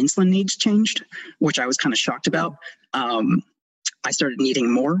my insulin needs changed, which I was kind of shocked about. I started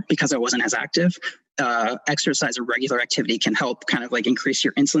needing more because I wasn't as active. Exercise or regular activity can help kind of increase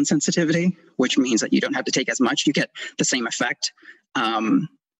your insulin sensitivity, which means that you don't have to take as much. You get the same effect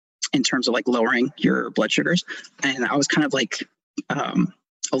in terms of lowering your blood sugars. And I was kind of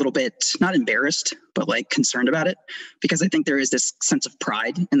a little bit, not embarrassed, but concerned about it, because I think there is this sense of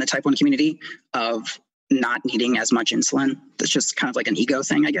pride in the type 1 community of not needing as much insulin. That's just kind of an ego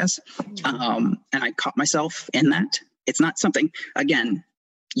thing, I guess. And I caught myself in that. It's not something, again,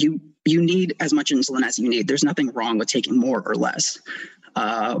 you need as much insulin as you need. There's nothing wrong with taking more or less.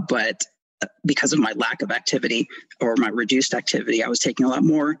 But because of my lack of activity or my reduced activity, I was taking a lot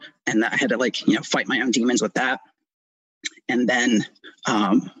more, and I had to fight my own demons with that. And then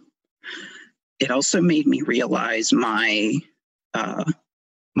it also made me realize my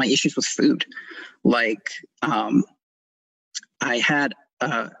issues with food. I had,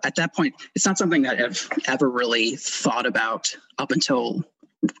 at that point, it's not something that I've ever really thought about up until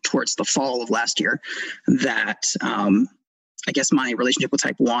towards the fall of last year, that I guess my relationship with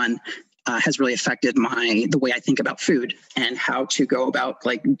type 1 has really affected the way I think about food and how to go about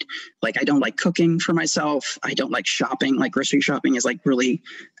like I don't like cooking for myself. I don't like shopping. Like grocery shopping is like really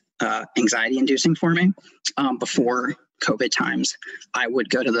anxiety inducing for me. Before COVID times, I would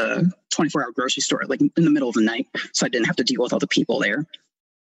go to the 24-hour grocery store like in the middle of the night, so I didn't have to deal with all the people there.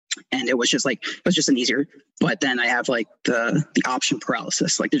 And it was just an easier, but then I have like the option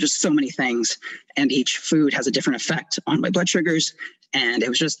paralysis. Like there's just so many things and each food has a different effect on my blood sugars. And it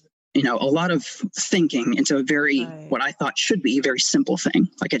was just, a lot of thinking into a very, what I thought should be a very simple thing.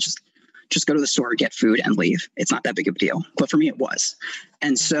 Like I just go to the store, get food and leave. It's not that big of a deal. But for me, it was.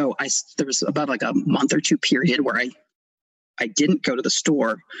 And so there was about like a month or two period where I didn't go to the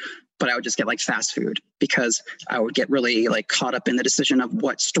store, but I would just get like fast food because I would get really like caught up in the decision of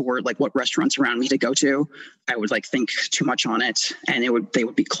what store, like what restaurants around me to go to. I would like think too much on it and they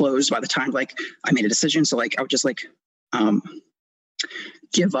would be closed by the time like I made a decision. So like I would just like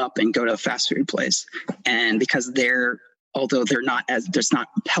give up and go to a fast food place. And because although they're not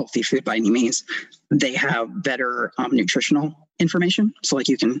healthy food by any means, they have better nutritional information. So like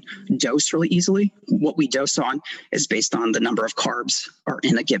you can dose really easily. What we dose on is based on the number of carbs are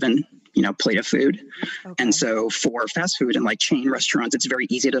in a given, plate of food. Okay. And so for fast food and like chain restaurants, it's very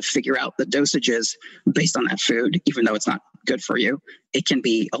easy to figure out the dosages based on that food, even though it's not good for you. It can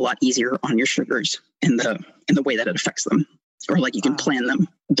be a lot easier on your sugars in the way that it affects them, or like you can plan them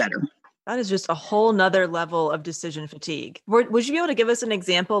better. That is just a whole nother level of decision fatigue. Would you be able to give us an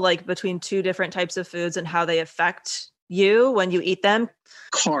example, like between two different types of foods and how they affect you when you eat them?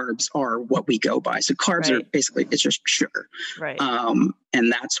 Carbs are what we go by. So carbs are basically, it's just sugar. Right. And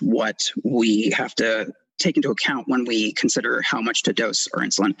that's what we have to take into account when we consider how much to dose our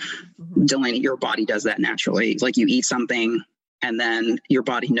insulin. Mm-hmm. Delaney, your body does that naturally. Like you eat something, and then your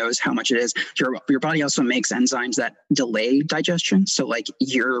body knows how much it is. Your body also makes enzymes that delay digestion. So like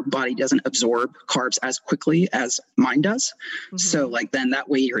your body doesn't absorb carbs as quickly as mine does. Mm-hmm. So like then that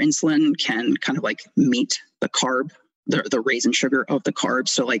way your insulin can kind of like meet the carb, the raisin sugar of the carbs.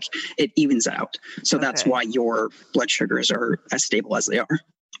 So like it evens out. So that's why your blood sugars are as stable as they are.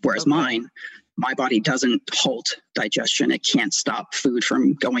 Whereas my body doesn't halt digestion. It can't stop food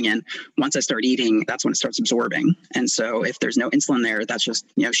from going in. Once I start eating, that's when it starts absorbing. And so if there's no insulin there, that's just,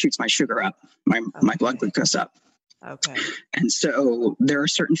 shoots my sugar up, my blood glucose up. Okay. And so there are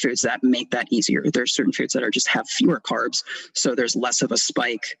certain foods that make that easier. There are certain foods that just have fewer carbs. So there's less of a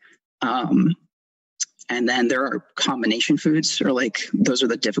spike. And then there are combination foods, or like those are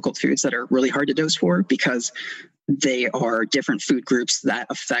the difficult foods that are really hard to dose for because they are different food groups that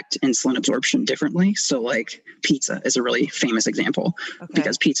affect insulin absorption differently. So like pizza is a really famous example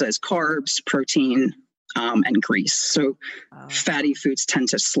because pizza is carbs, protein, and grease. So fatty foods tend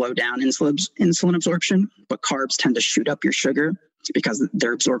to slow down insulin absorption, but carbs tend to shoot up your sugar because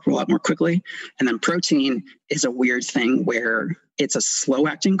they're absorbed a lot more quickly. And then protein is a weird thing where it's a slow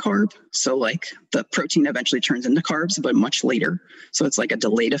acting carb. So like the protein eventually turns into carbs, but much later. So it's like a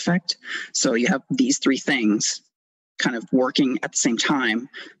delayed effect. So you have these three things kind of working at the same time.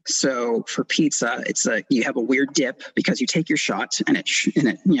 So for pizza, you have a weird dip because you take your shot and it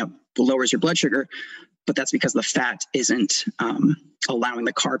lowers your blood sugar, but that's because the fat isn't allowing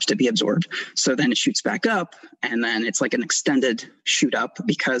the carbs to be absorbed. So then it shoots back up, and then it's like an extended shoot up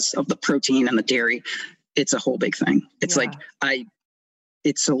because of the protein and the dairy. It's a whole big thing. It's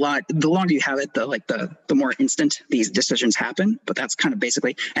it's a lot. The longer you have it, the more instant these decisions happen. But that's kind of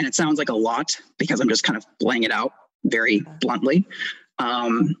basically, and it sounds like a lot because I'm just kind of laying it out very bluntly.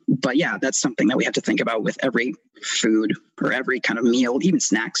 But yeah, that's something that we have to think about with every food or every kind of meal, even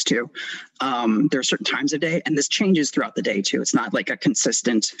snacks too. There are certain times of day, and this changes throughout the day too. It's not like a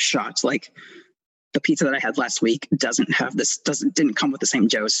consistent shot. Like the pizza that I had last week didn't come with the same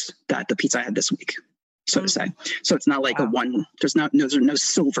dose that the pizza I had this week, so to say. So it's not like there's no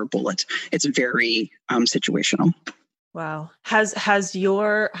silver bullet. It's very situational. Wow.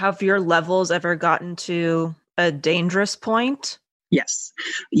 Have your levels ever gotten to a dangerous point? Yes.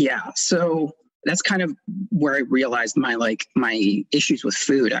 Yeah. So that's kind of where I realized my issues with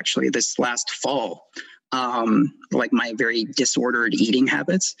food actually this last fall, like my very disordered eating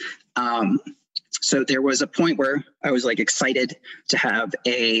habits. So there was a point where I was like excited to have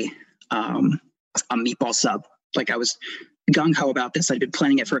a meatball sub. Like I was gung-ho about this. I'd been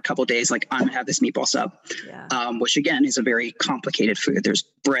planning it for a couple of days. Like, I'm gonna have this meatball sub, which again is a very complicated food. There's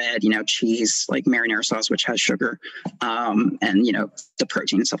bread, cheese, like marinara sauce, which has sugar, and the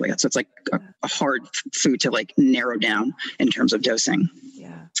protein and stuff like that. So it's like a hard food to like narrow down in terms of dosing.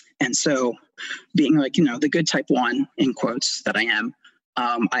 Yeah. And so being like, the good type 1 in quotes that I am,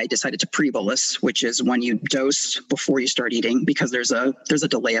 I decided to pre-bolus, which is when you dose before you start eating, because there's a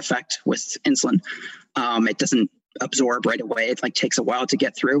delay effect with insulin. It doesn't absorb right away. It like takes a while to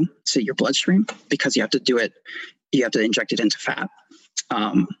get through to your bloodstream because you have to inject it into fat.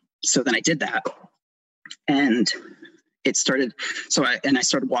 So then I did that, and it started. I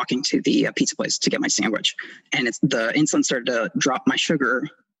started walking to the pizza place to get my sandwich, and the insulin started to drop my sugar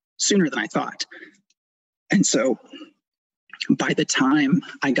sooner than I thought. And so by the time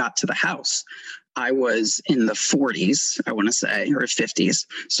I got to the house, I was in the 40s, I want to say, or 50s.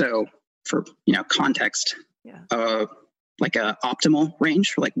 So for, context, like a optimal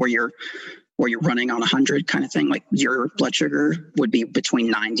range, like where you're running on 100 kind of thing, like your blood sugar would be between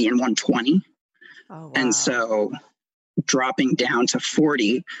 90 and 120. Oh, wow. And so dropping down to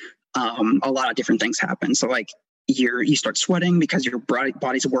 40, a lot of different things happen. So like you start sweating because your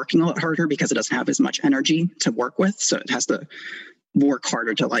body's working a lot harder because it doesn't have as much energy to work with. So it has to work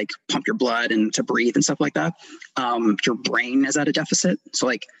harder to like pump your blood and to breathe and stuff like that. Your brain is at a deficit. So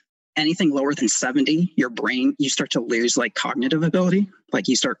like anything lower than 70, your brain, you start to lose like cognitive ability. Like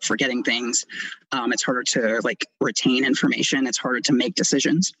you start forgetting things. It's harder to like retain information. It's harder to make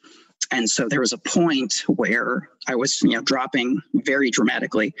decisions. And so there was a point where I was, dropping very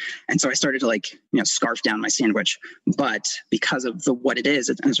dramatically. And so I started to like, scarf down my sandwich. But because of what it is,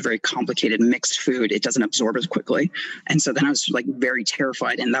 it's a very complicated mixed food. It doesn't absorb as quickly. And so then I was like very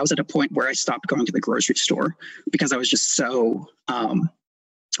terrified. And that was at a point where I stopped going to the grocery store because I was just so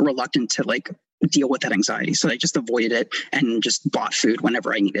reluctant to like deal with that anxiety. So I just avoided it and just bought food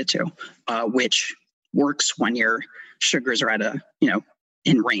whenever I needed to, which works when your sugars are at a,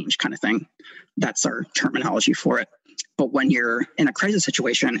 in range kind of thing. That's our terminology for it. But when you're in a crisis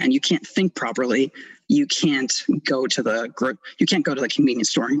situation and you can't think properly, you can't go to the convenience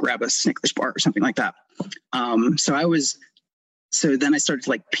store and grab a Snickers bar or something like that. So then I started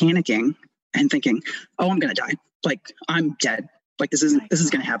like panicking and thinking, oh, I'm going to die. Like I'm dead. Like this is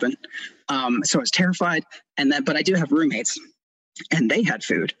going to happen. So I was terrified. But I do have roommates and they had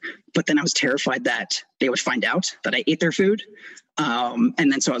food, but then I was terrified that they would find out that I ate their food. And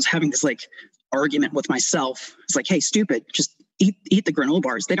then so I was having this like argument with myself. It's like, hey, stupid, just eat the granola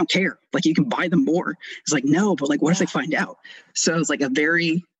bars. They don't care. Like you can buy them more. It's like, no, but like, what if they find out? So it was like a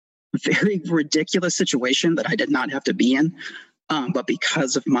very, very ridiculous situation that I did not have to be in. But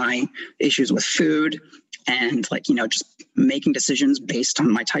because of my issues with food and like, just making decisions based on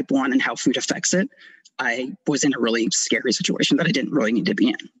my type 1 and how food affects it, I was in a really scary situation that I didn't really need to be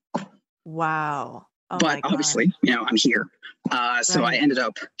in. Wow. Oh, but obviously, I'm here. So I ended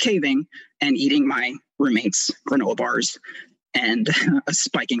up caving and eating my roommates' granola bars and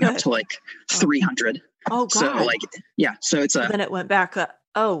spiking up to like 300. Oh, God. So like, yeah. So it's then it went back up.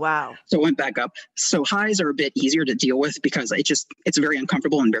 Oh, wow. So it went back up. So highs are a bit easier to deal with because it's very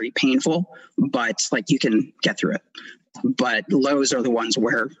uncomfortable and very painful, but like you can get through it. But lows are the ones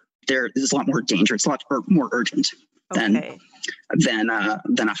where there's a lot more danger. It's a lot more urgent than a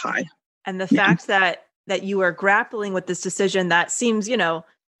high. And the fact that you are grappling with this decision that seems,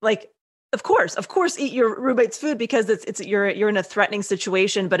 like, of course, eat your roommate's food because you're in a threatening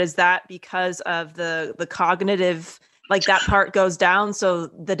situation. But is that because of the cognitive, like that part goes down, so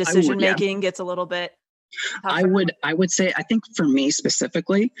the decision making gets a little bit tougher? I would say, I think for me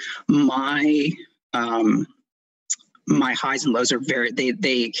specifically, my highs and lows are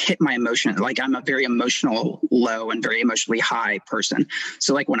they hit my emotion. Like I'm a very emotional low and very emotionally high person.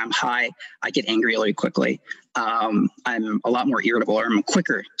 So like when I'm high, I get angry really quickly. I'm a lot more irritable, or I'm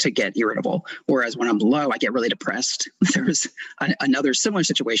quicker to get irritable. Whereas when I'm low, I get really depressed. There was another similar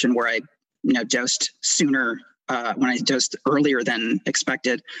situation where I, dosed sooner, when I dosed earlier than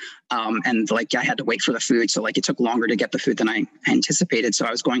expected. And like, I had to wait for the food. So like, it took longer to get the food than I anticipated. So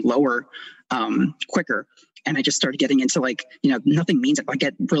I was going lower, quicker. And I just started getting into like, nothing means it. I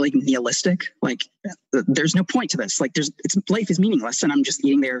get really nihilistic. Like there's no point to this. Like life is meaningless. And I'm just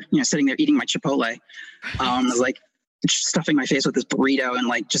eating there, sitting there eating my Chipotle, like stuffing my face with this burrito and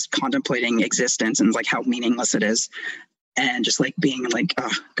like just contemplating existence and like how meaningless it is. And just like being like,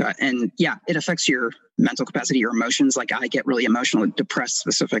 oh God. And yeah, it affects your mental capacity, your emotions. Like I get really emotionally depressed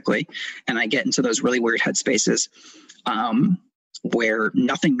specifically. And I get into those really weird headspaces, where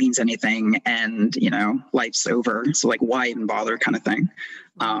nothing means anything and, life's over. So like, why even bother kind of thing.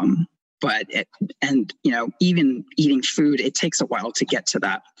 Even eating food, it takes a while to get to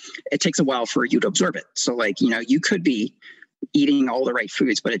that. It takes a while for you to absorb it. So like, you could be eating all the right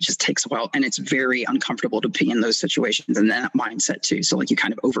foods, but it just takes a while, and it's very uncomfortable to be in those situations and that mindset too. So like you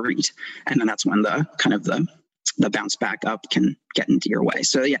kind of overeat, and then that's when the bounce back up can get into your way.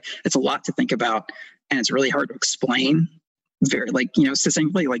 So yeah, it's a lot to think about, and it's really hard to explain very like,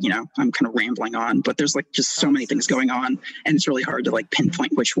 succinctly, like, I'm kind of rambling on, but there's like just so many things going on, and it's really hard to like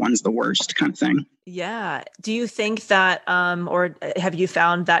pinpoint which one's the worst kind of thing. Yeah. Do you think that, or have you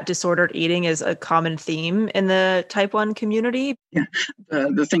found that disordered eating is a common theme in the type 1 community? Yeah.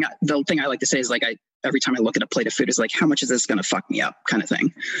 The thing I like to say is like, every time I look at a plate of food is like, how much is this going to fuck me up kind of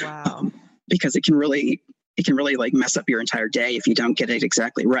thing. Wow. Because it can really like mess up your entire day if you don't get it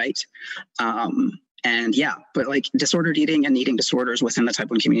exactly right. And yeah, but like disordered eating and eating disorders within the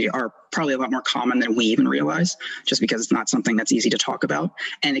type 1 community are probably a lot more common than we even realize, just because it's not something that's easy to talk about.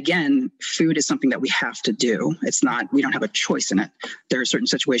 And again, food is something that we have to do. We don't have a choice in it. There are certain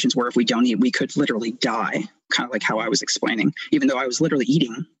situations where if we don't eat, we could literally die, kind of like how I was explaining, even though I was literally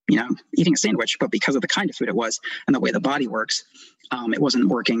eating a sandwich, but because of the kind of food it was and the way the body works, it wasn't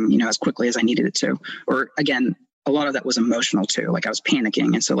working, as quickly as I needed it to. Or again, a lot of that was emotional too. Like I was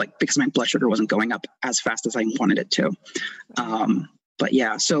panicking. And so like, because my blood sugar wasn't going up as fast as I wanted it to. But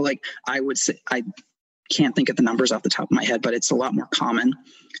yeah, so like I would say, I can't think of the numbers off the top of my head, but it's a lot more common.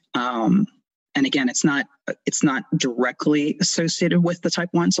 And again, it's not directly associated with the type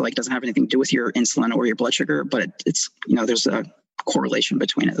 1. So like, it doesn't have anything to do with your insulin or your blood sugar, but it's, there's a correlation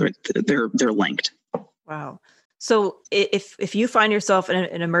between it. They're linked. Wow. So if you find yourself in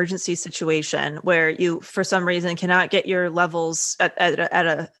an emergency situation where you, for some reason, cannot get your levels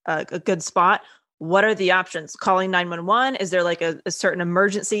at a good spot, what are the options? Calling 911? Is there like a certain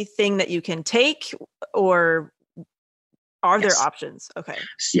emergency thing that you can take, or are there options? Okay.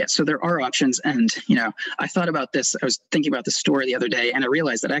 Yeah, so there are options. And, I thought about this. I was thinking about this story the other day, and I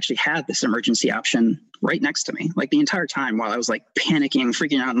realized that I actually had this emergency option right next to me, like the entire time while I was like panicking,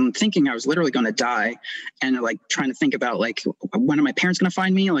 freaking out, and thinking I was literally going to die. And like trying to think about like, when are my parents going to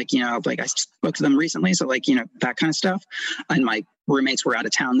find me? Like, like I spoke to them recently. So like, that kind of stuff. And my roommates were out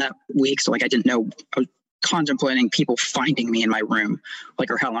of town that week. So like, I didn't know, I was contemplating people finding me in my room,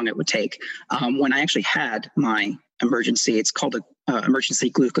 like, or how long it would take. When I actually had my emergency, it's called a emergency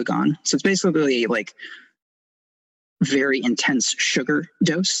glucagon. So it's basically like very intense sugar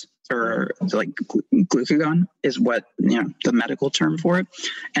dose, or like glucagon is what, the medical term for it.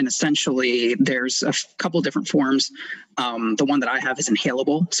 And essentially there's a couple different forms. The one that I have is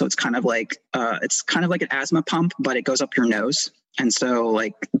inhalable. So it's kind of like an asthma pump, but it goes up your nose. And so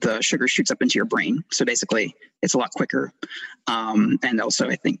like the sugar shoots up into your brain. So basically it's a lot quicker. And also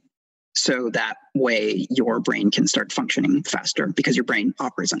I think, so that way your brain can start functioning faster, because your brain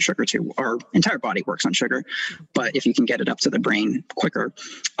operates on sugar too. Our entire body works on sugar, but if you can get it up to the brain quicker.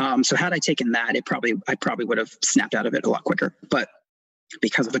 So had I taken that, I probably would have snapped out of it a lot quicker. But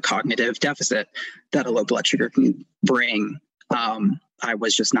because of the cognitive deficit that a low blood sugar can bring, I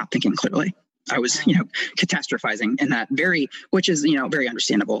was just not thinking clearly. I was, catastrophizing in that which is, very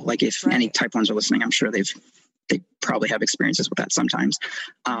understandable. Like if any type 1s are listening, I'm sure they probably have experiences with that sometimes.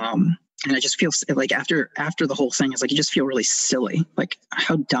 And I just feel like after the whole thing is like, you just feel really silly. Like,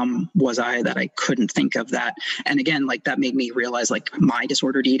 how dumb was I that I couldn't think of that? And again, like that made me realize like my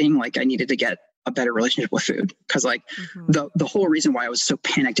disordered eating, like I needed to get a better relationship with food. Cause like the whole reason why I was so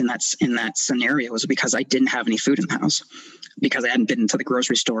panicked in that scenario was because I didn't have any food in the house, because I hadn't been to the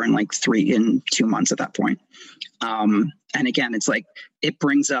grocery store in like 2 months at that point. And again, it's like, it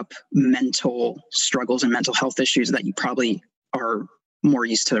brings up mental struggles and mental health issues that you probably are more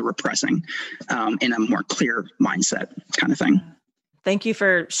used to repressing in a more clear mindset kind of thing. Thank you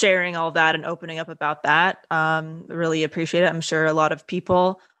for sharing all that and opening up about that. Really appreciate it. I'm sure a lot of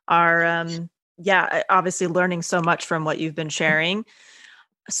people are, obviously learning so much from what you've been sharing.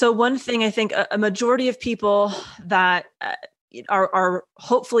 So one thing I think a majority of people that are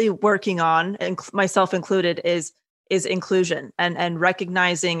hopefully working on, and myself included, is inclusion and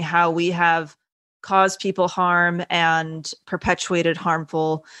recognizing how we have caused people harm and perpetuated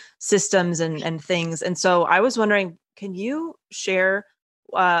harmful systems and things. And so I was wondering, can you share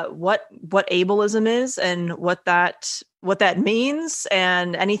what ableism is and what that means,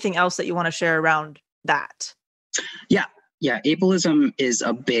 and anything else that you want to share around that? Yeah. Ableism is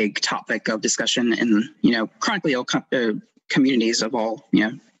a big topic of discussion in, chronically ill communities of all,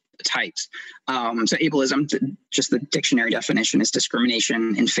 types. So ableism, just the dictionary definition, is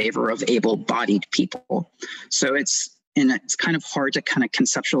discrimination in favor of able-bodied people. So it's kind of hard to kind of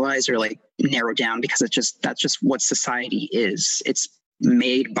conceptualize or like narrow down, because that's just what society is. It's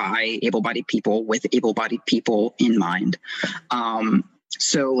made by able-bodied people with able-bodied people in mind.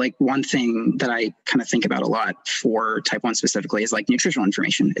 So like one thing that I kind of think about a lot for type 1 specifically is like nutritional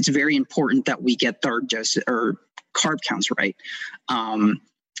information. It's very important that we get our dose or carb counts right.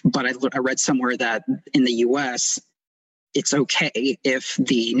 But I read somewhere that in the US, it's okay if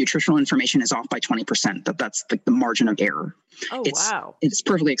the nutritional information is off by 20%, that's like the margin of error. Oh, wow. It's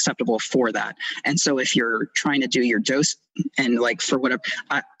perfectly acceptable for that. And so if you're trying to do your dose and like for whatever,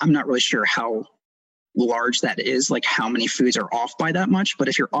 I'm not really sure how large that is, like how many foods are off by that much. But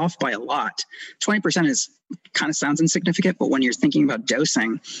if you're off by a lot, 20% is kind of sounds insignificant, but when you're thinking about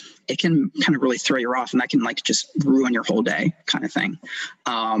dosing, it can kind of really throw you off, and that can like just ruin your whole day kind of thing.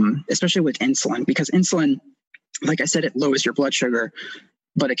 Especially with insulin, because insulin, like I said, it lowers your blood sugar,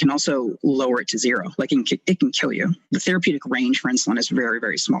 but it can also lower it to zero. Like it can kill you. The therapeutic range for insulin is very,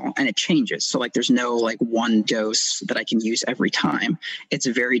 very small, and it changes. So like there's no like one dose that I can use every time. It's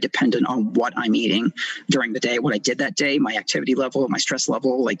very dependent on what I'm eating during the day, what I did that day, my activity level, my stress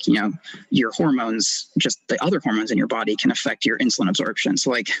level, like, you know, your hormones, just the other hormones in your body can affect your insulin absorption.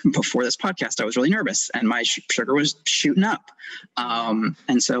 So like before this podcast, I was really nervous and my sugar was shooting up.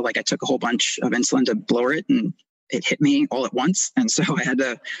 And so like I took a whole bunch of insulin to lower it, and it hit me all at once. And so I had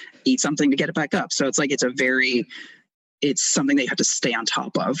to eat something to get it back up. So it's like, it's something that you have to stay on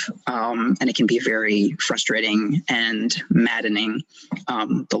top of. And it can be very frustrating and maddening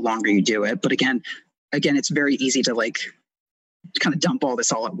the longer you do it. But again, it's very easy to like kind of dump all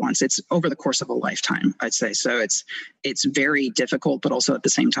this all at once. It's over the course of a lifetime, I'd say. So it's very difficult, but also at the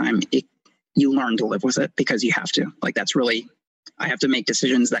same time, you learn to live with it because you have to. Like I have to make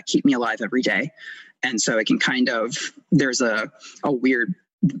decisions that keep me alive every day. And so it can kind of, there's a weird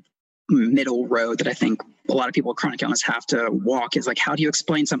middle road that I think a lot of people with chronic illness have to walk, is like, how do you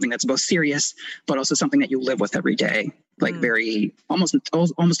explain something that's both serious, but also something that you live with every day? Like very, almost to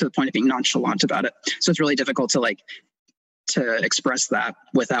the point of being nonchalant about it. So it's really difficult to express that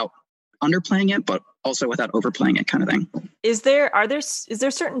without underplaying it, but also without overplaying it, kind of thing. Is there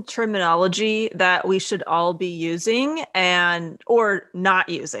certain terminology that we should all be using or not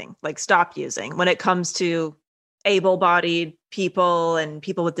using, like stop using, when it comes to able-bodied people and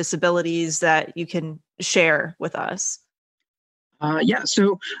people with disabilities that you can share with us? Yeah.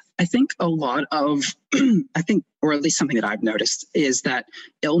 So I think a lot of, or at least something that I've noticed, is that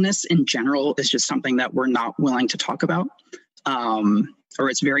illness in general is just something that we're not willing to talk about. Or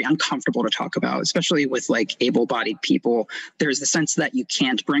it's very uncomfortable to talk about, especially with like able-bodied people. There's the sense that you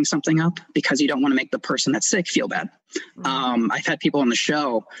can't bring something up because you don't want to make the person that's sick feel bad. I've had people on the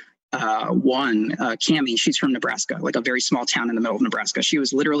show, Cammie, she's from Nebraska, like a very small town in the middle of Nebraska. She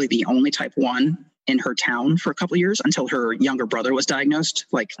was literally the only type 1 in her town for a couple of years until her younger brother was diagnosed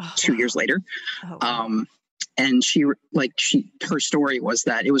like 2 years later. And her story was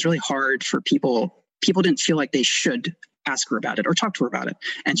that it was really hard for people didn't feel like they should ask her about it or talk to her about it.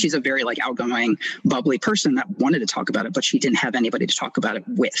 And she's a very like outgoing, bubbly person that wanted to talk about it, but she didn't have anybody to talk about it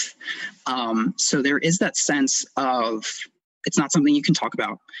with. So there is that sense of, it's not something you can talk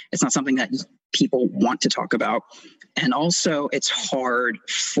about. It's not something that people want to talk about. And also it's hard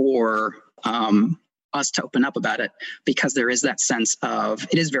for us to open up about it because there is that sense of,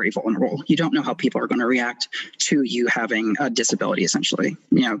 it is very vulnerable. You don't know how people are going to react to you having a disability, essentially.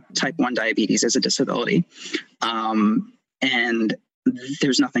 You know, type 1 diabetes is a disability. And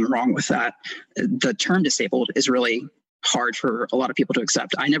there's nothing wrong with that. The term disabled is really hard for a lot of people to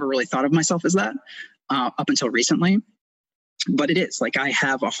accept. I never really thought of myself as that up until recently. But it is like, I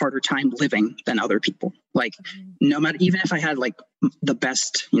have a harder time living than other people. Like no matter, even if I had like the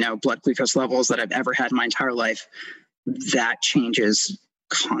best, blood glucose levels that I've ever had in my entire life, that changes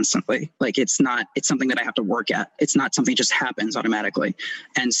constantly. Like it's something that I have to work at. It's not something that just happens automatically.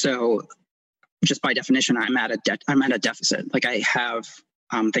 And so just by definition, I'm at a deficit. Like I have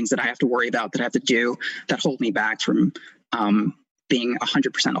things that I have to worry about, that I have to do, that hold me back from being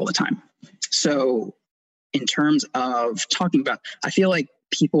 100% all the time. So in terms of talking about, I feel like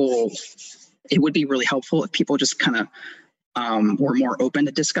it would be really helpful if people just kind of were more open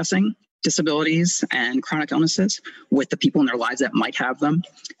to discussing disabilities and chronic illnesses with the people in their lives that might have them,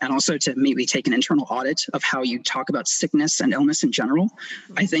 and also to maybe take an internal audit of how you talk about sickness and illness in general.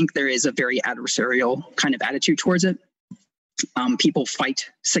 I think there is a very adversarial kind of attitude towards it. People fight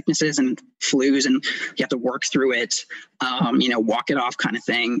sicknesses and flus, and you have to work through it, walk it off kind of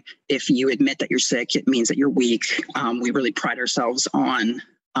thing. If you admit that you're sick, it means that you're weak. We really pride ourselves on,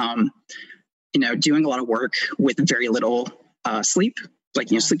 doing a lot of work with very little sleep. Like,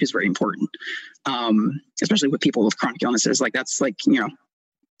 sleep is very important, especially with people with chronic illnesses. Like that's like,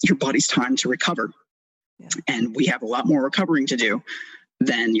 your body's time to recover. Yeah. And we have a lot more recovering to do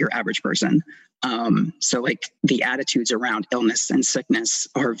than your average person. So like the attitudes around illness and sickness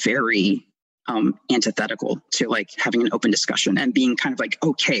are very antithetical to like having an open discussion and being kind of like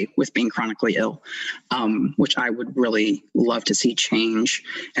okay with being chronically ill, which I would really love to see change.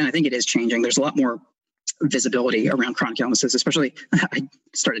 And I think it is changing. There's a lot more visibility around chronic illnesses, especially I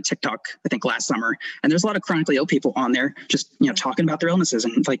started TikTok, I think last summer, and there's a lot of chronically ill people on there just, talking about their illnesses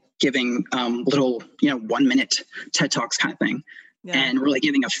and like giving little, 1 minute TED Talks kind of thing. Yeah. And really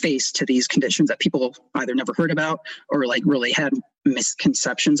giving a face to these conditions that people either never heard about or like really had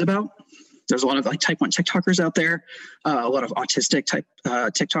misconceptions about. There's a lot of like type 1 TikTokers out there, a lot of autistic type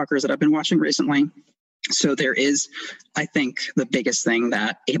TikTokers that I've been watching recently. So there is, I think, the biggest thing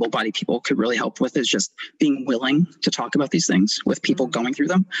that able-bodied people could really help with is just being willing to talk about these things with people going through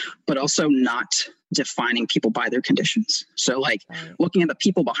them, but also not defining people by their conditions. So like looking at the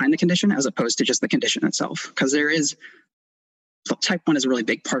people behind the condition as opposed to just the condition itself, because type 1 is a really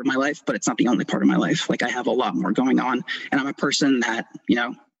big part of my life, but it's not the only part of my life. Like I have a lot more going on, and I'm a person that,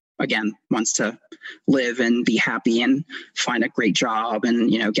 again, wants to live and be happy and find a great job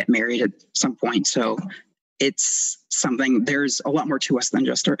and, get married at some point. So it's something, there's a lot more to us than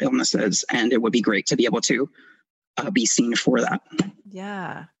just our illnesses. And it would be great to be able to be seen for that.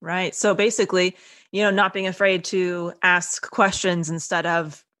 Yeah, right. So basically, not being afraid to ask questions instead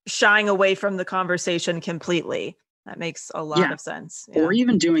of shying away from the conversation completely. That makes a lot of sense. Yeah. Or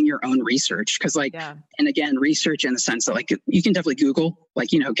even doing your own research. Because and again, research in the sense that like, you can definitely Google,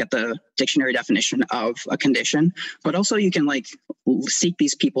 get the dictionary definition of a condition, but also you can like seek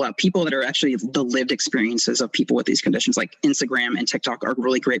these people out, people that are actually the lived experiences of people with these conditions. Like Instagram and TikTok are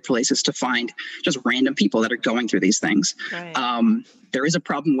really great places to find just random people that are going through these things. Right. There is a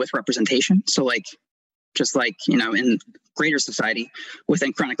problem with representation. So like, just like, in greater society,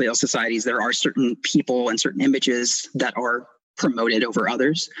 within chronically ill societies, there are certain people and certain images that are promoted over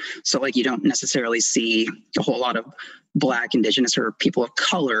others. So like, you don't necessarily see a whole lot of Black, Indigenous, or people of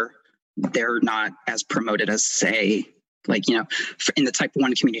color. They're not as promoted as, say, like, in the type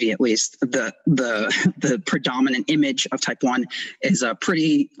 1 community, at least, the predominant image of type 1 is a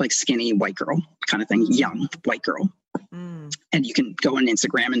pretty like skinny white girl kind of thing, young white girl. And you can go on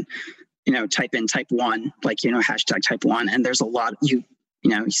Instagram and type in type 1, like, hashtag type 1. And there's a lot,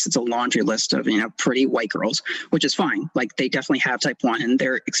 it's a laundry list of, pretty white girls, which is fine. Like they definitely have type 1 and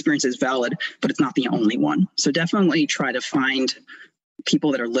their experience is valid, but it's not the only one. So definitely try to find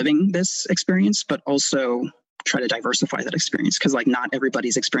people that are living this experience, but also try to diversify that experience. Cause like not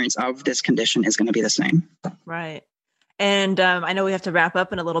everybody's experience of this condition is going to be the same. Right. And I know we have to wrap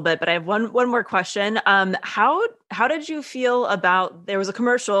up in a little bit, but I have one more question. How did you feel about, there was a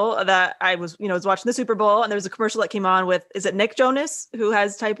commercial that I was watching the Super Bowl, and there was a commercial that came on with, is it Nick Jonas who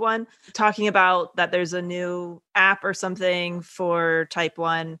has type 1, talking about that there's a new app or something for type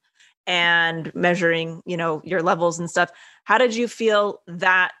 1 and measuring, your levels and stuff. How did you feel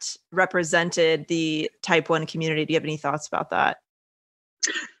that represented the type 1 community? Do you have any thoughts about that?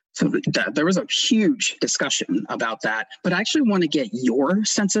 So there was a huge discussion about that, but I actually want to get your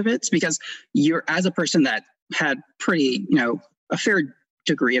sense of it, because you're, as a person that had pretty, a fair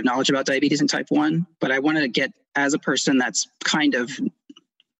degree of knowledge about diabetes and type 1, but I wanted to get, as a person that's kind of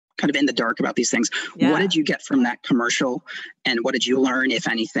in the dark about these things. Yeah. What did you get from that commercial, and what did you learn, if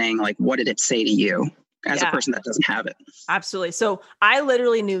anything? Like, what did it say to you as a person that doesn't have it? Absolutely. So I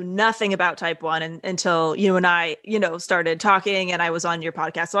literally knew nothing about type 1 until you and I, started talking, and I was on your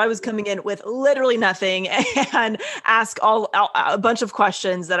podcast. So I was coming in with literally nothing and ask a bunch of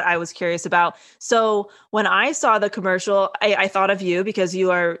questions that I was curious about. So when I saw the commercial, I thought of you, because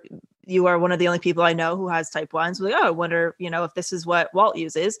you are one of the only people I know who has type 1. So like, I wonder, if this is what Walt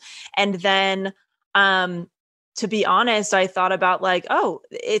uses. And then, to be honest, I thought about like,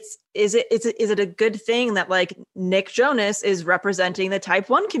 is it a good thing that like Nick Jonas is representing the type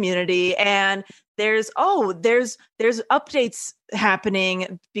 1 community, and there's updates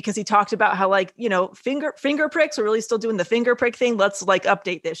happening, because he talked about how like, finger pricks are really still doing the finger prick thing. Let's like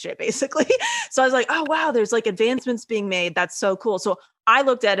update this shit basically. So I was like, oh wow, there's like advancements being made. That's so cool. So I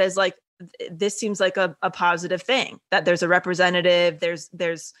looked at it as like, this seems like a positive thing, that there's a representative,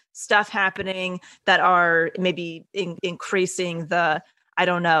 there's stuff happening that are maybe increasing the,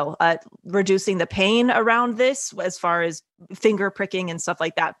 reducing the pain around this, as far as finger pricking and stuff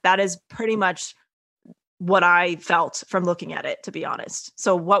like that. That is pretty much what I felt from looking at it, to be honest.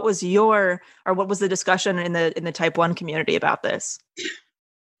 So what was the discussion in the type 1 community about this?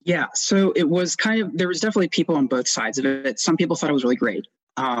 Yeah. So it was there was definitely people on both sides of it. Some people thought it was really great.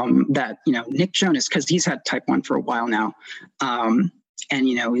 That, Nick Jonas, because he's had type 1 for a while now. And,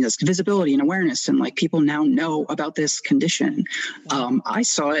 he has visibility and awareness, and like people now know about this condition. I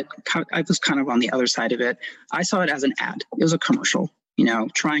saw it, I was kind of on the other side of it. I saw it as an ad. It was a commercial.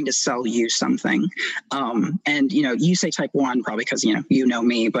 trying to sell you something. And, you say type 1 probably because, you know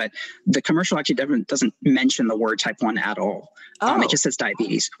me, but the commercial actually doesn't mention the word type 1 at all. It just says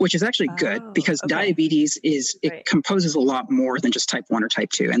diabetes, which is actually good because diabetes it composes a lot more than just type 1 or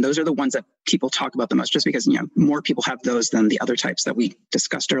type 2. And those are the ones that people talk about the most just because, more people have those than the other types that we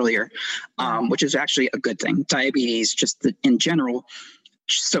discussed earlier, which is actually a good thing. Diabetes, in general,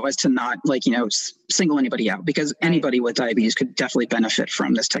 so as to not single anybody out, because anybody with diabetes could definitely benefit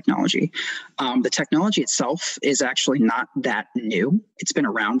from this technology. The technology itself is actually not that new. It's been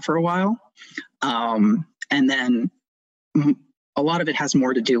around for a while. And then a lot of it has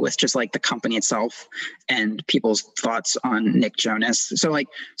more to do with just like the company itself and people's thoughts on Nick Jonas. So like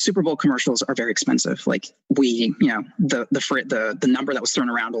Super Bowl commercials are very expensive. Like the number that was thrown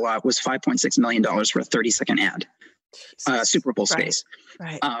around a lot was $5.6 million for a 30-second ad. Super Bowl space,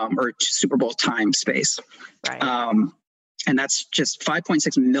 or Super Bowl time space. And that's just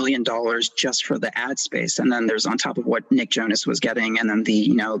 $5.6 million just for the ad space. And then there's on top of what Nick Jonas was getting. And then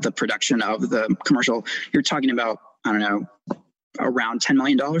the production of the commercial, you're talking about, I don't know, around $10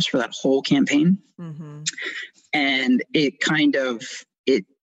 million for that whole campaign. Mm-hmm. And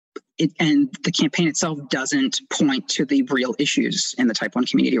and the campaign itself doesn't point to the real issues in the type 1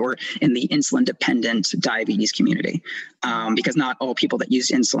 community or in the insulin dependent diabetes community, because not all people that use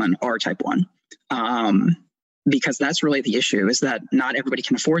insulin are type 1. Because that's really the issue, is that not everybody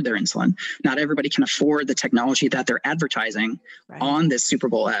can afford their insulin. Not everybody can afford the technology that they're advertising on this Super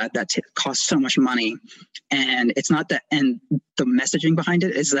Bowl ad that costs so much money. And it's not that, and the messaging behind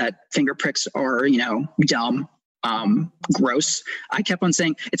it is that finger pricks are, dumb, gross. I kept on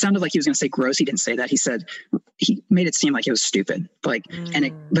saying, it sounded like he was going to say gross. He didn't say that. He made it seem like it was stupid.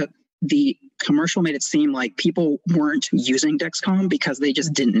 The commercial made it seem like people weren't using Dexcom because they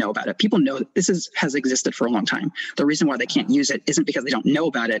just didn't know about it. People know this has existed for a long time. The reason why they can't use it isn't because they don't know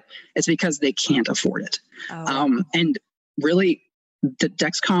about it. It's because they can't afford it. And really, the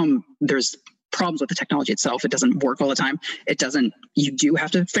Dexcom, there's problems with the technology itself. It doesn't work all the time. You do have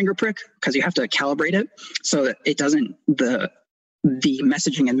to finger prick because you have to calibrate it so that it doesn't, the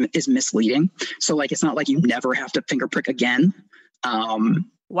messaging is misleading. So like, it's not like you never have to finger prick again.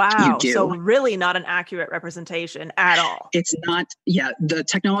 Wow. So really not an accurate representation at all. It's not. Yeah. The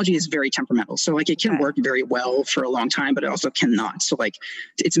technology is very temperamental. So like it can work very well for a long time, but it also cannot. So like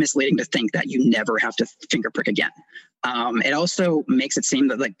it's misleading to think that you never have to finger prick again. It also makes it seem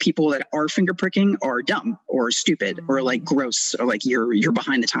that like people that are finger pricking are dumb or stupid or like gross or like you're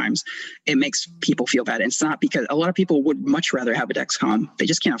behind the times. It makes people feel bad. And it's not, because a lot of people would much rather have a Dexcom. They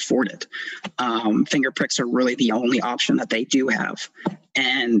just can't afford it. Finger pricks are really the only option that they do have.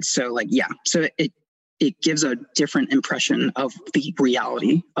 And so so it gives a different impression of the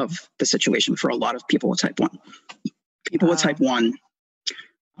reality of the situation for a lot of people with type 1. People with type 1,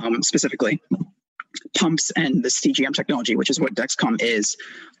 specifically, pumps and the CGM technology, which is what Dexcom is,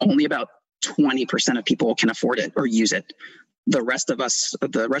 only about 20% of people can afford it or use it. The rest of us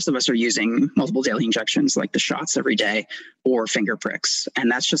are using multiple daily injections, like the shots every day, or finger pricks.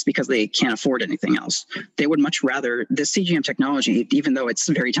 And that's just because they can't afford anything else. They would much rather the CGM technology, even though it's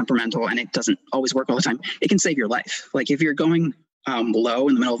very temperamental and it doesn't always work all the time, it can save your life. Like if you're going low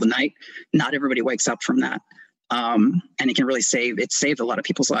in the middle of the night, not everybody wakes up from that. And it can really saved a lot of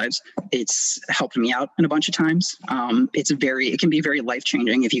people's lives. It's helped me out in a bunch of times. It can be very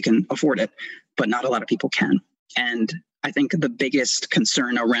life-changing if you can afford it, but not a lot of people can. And I think the biggest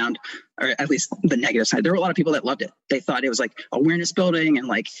concern around, or at least the negative side, there were a lot of people that loved it. They thought it was like awareness building, and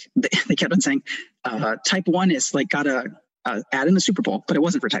like they kept on saying type 1 is like got a ad in the Super Bowl, but it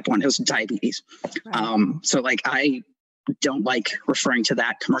wasn't for type 1, it was diabetes. Right. So like I don't like referring to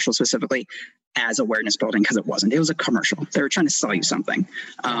that commercial specifically as awareness building, because it wasn't. It was a commercial. They were trying to sell you something,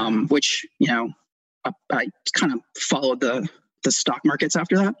 which, I kind of followed the stock markets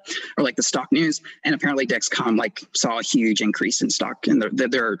after that, or like the stock news. And apparently Dexcom saw a huge increase in stock, and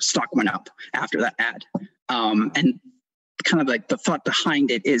their stock went up after that ad. And kind of like the thought behind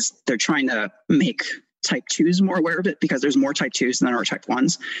it is they're trying to make type 2s more aware of it, because there's more type 2s than there are type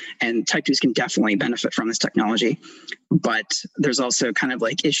 1s, and type 2s can definitely benefit from this technology. But there's also kind of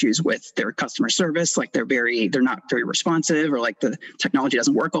like issues with their customer service. Like they're not very responsive, or like the technology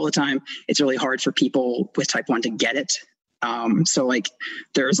doesn't work all the time. It's really hard for people with type 1 to get it. So like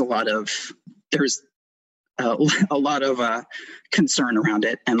there's a lot of concern around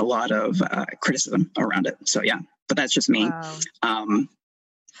it, and a lot of criticism around it. So yeah, but that's just me. Wow.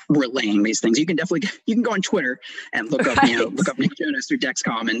 Relaying these things. You can go on Twitter and look up, look up Nick Jonas through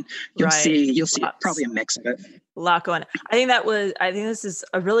Dexcom, and you'll see probably a mix of it. A lot going on. I think this is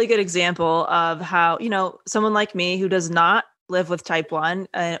a really good example of how, someone like me who does not live with type 1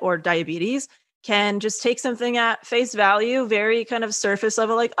 or diabetes can just take something at face value, very kind of surface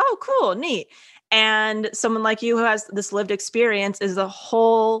level, like, oh, cool, neat. And someone like you who has this lived experience is a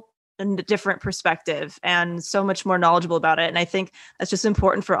whole different perspective and so much more knowledgeable about it. And I think that's just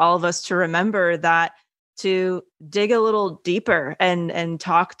important for all of us to remember, that to dig a little deeper and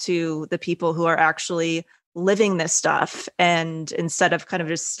talk to the people who are actually living this stuff, and instead of kind of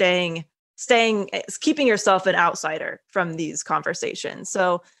just keeping yourself an outsider from these conversations.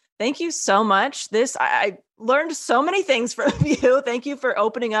 So thank you so much. I learned so many things from you. Thank you for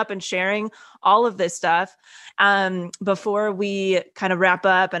opening up and sharing all of this stuff. Before we kind of wrap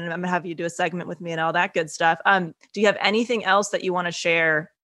up, and I'm gonna have you do a segment with me and all that good stuff. Do you have anything else that you want to share?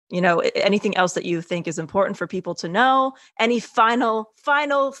 Anything else that you think is important for people to know? Any final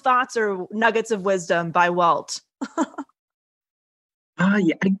thoughts or nuggets of wisdom by Walt?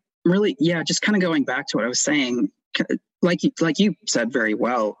 Just kind of going back to what I was saying, like you said very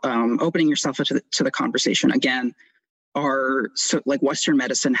well, opening yourself up to the conversation again. Western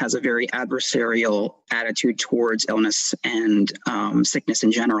medicine has a very adversarial attitude towards illness and sickness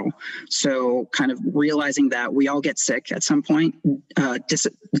in general. So kind of realizing that we all get sick at some point.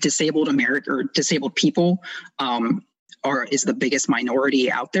 Disabled people is the biggest minority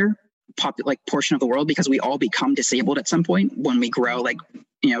out there, portion of the world, because we all become disabled at some point when we grow.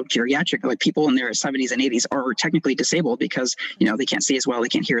 Geriatric, like people in their 70s and 80s are technically disabled because, they can't see as well, they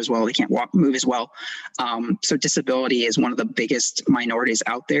can't hear as well, they can't move as well. So disability is one of the biggest minorities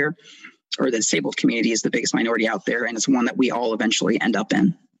out there, or the disabled community is the biggest minority out there. And it's one that we all eventually end up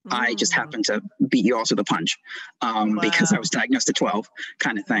in. I just happened to beat you all to the punch because I was diagnosed at 12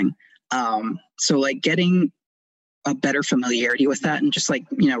 kind of thing. So getting a better familiarity with that, and just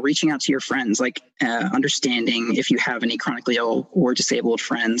reaching out to your friends, understanding if you have any chronically ill or disabled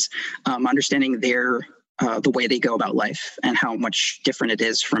friends, understanding the way they go about life and how much different it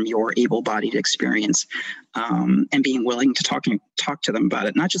is from your able-bodied experience, and being willing to talk to them about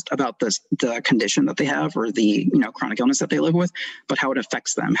it, not just about the condition that they have or the chronic illness that they live with, but how it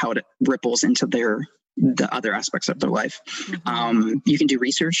affects them, how it ripples into the other aspects of their life. You can do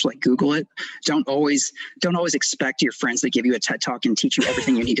research, Google it. Don't always expect your friends to give you a TED talk and teach you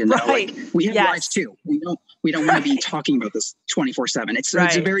everything you need to know. Right. We have lives too. We don't want to be talking about this 24/7. It's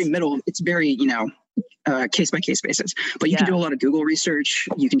a very case by case basis, but you can do a lot of Google research.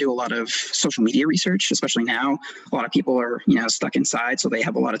 You can do a lot of social media research, especially now. A lot of people are, stuck inside, so they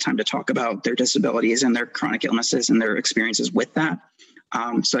have a lot of time to talk about their disabilities and their chronic illnesses and their experiences with that.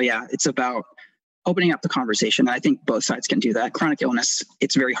 It's about opening up the conversation. I think both sides can do that. Chronic illness,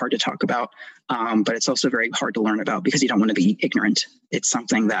 it's very hard to talk about, but it's also very hard to learn about because you don't want to be ignorant. It's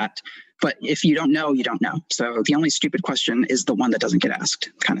something but if you don't know, you don't know. So the only stupid question is the one that doesn't get asked,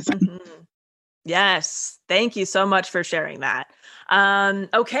 kind of thing. Mm-hmm. Yes. Thank you so much for sharing that.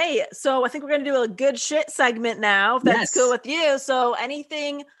 Okay. So I think we're going to do a good shit segment now, if that's cool with you. So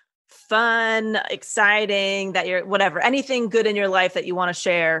anything fun, exciting anything good in your life that you want to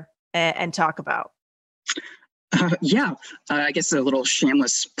share and talk about? I guess a little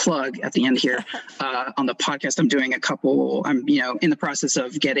shameless plug at the end here. On the podcast, I'm in the process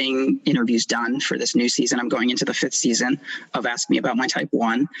of getting interviews done for this new season. I'm going into the 5th season of Ask Me About My Type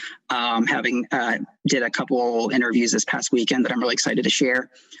 1. Did a couple interviews this past weekend that I'm really excited to share.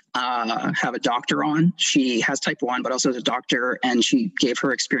 Have a doctor on. She has type 1, but also is a doctor, and she gave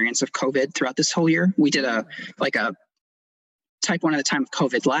her experience of COVID throughout this whole year. We did a type 1 at the time of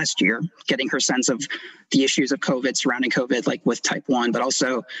COVID last year, getting her sense of the issues of COVID, surrounding COVID, with type 1, but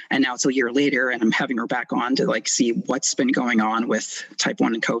also, and now it's a year later, and I'm having her back on to see what's been going on with type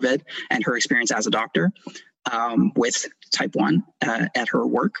 1 and COVID and her experience as a doctor with type 1 at her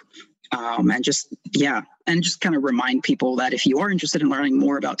work. And just kind of remind people that if you are interested in learning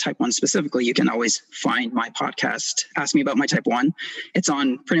more about type 1 specifically, you can always find my podcast, Ask Me About My Type 1. It's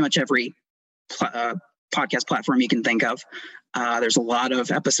on pretty much every podcast platform you can think of. There's a lot of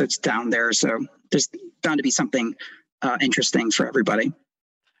episodes down there, so there's bound to be something interesting for everybody.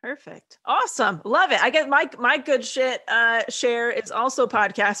 Perfect. Awesome. Love it. I get my good shit share is also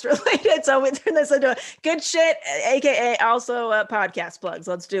podcast related. So we turn this into good shit, AKA also podcast plugs.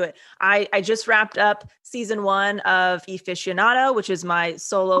 Let's do it. I just wrapped up season 1 of Efficionado, which is my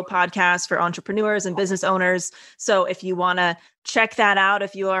solo podcast for entrepreneurs and business owners. So if you want to check that out,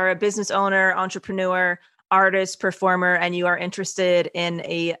 if you are a business owner, entrepreneur, artist, performer, and you are interested in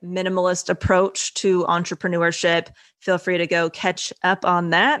a minimalist approach to entrepreneurship, feel free to go catch up on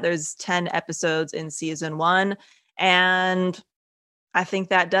that. There's 10 episodes in season 1. And I think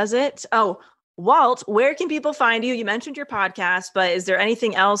that does it. Oh, Walt, where can people find you? You mentioned your podcast, but is there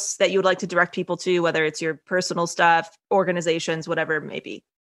anything else that you would like to direct people to, whether it's your personal stuff, organizations, whatever it may be?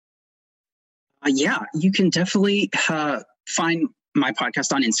 Yeah, you can definitely find my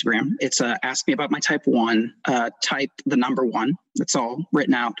podcast on Instagram. It's Ask Me About My Type 1, type the number 1. That's all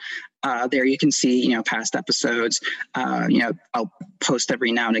written out. There you can see, past episodes. I'll post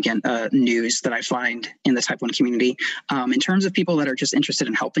every now and again news that I find in the type 1 community. In terms of people that are just interested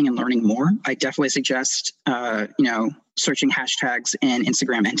in helping and learning more, I definitely suggest, searching hashtags in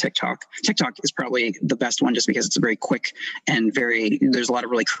Instagram and TikTok. TikTok is probably the best one just because it's very quick and there's a lot of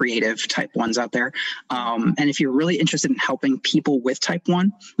really creative type 1s out there. And if you're really interested in helping people with type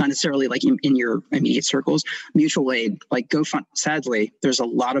 1, not necessarily like in your immediate circles, mutual aid, like GoFundMe, sadly, there's a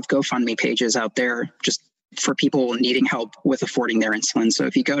lot of GoFundMe pages out there just for people needing help with affording their insulin. So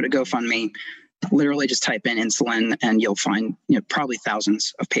if you go to GoFundMe, literally just type in insulin and you'll find probably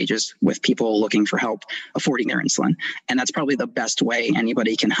thousands of pages with people looking for help affording their insulin. And that's probably the best way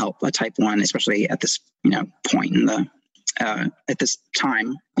anybody can help a type 1, especially at this point in the at this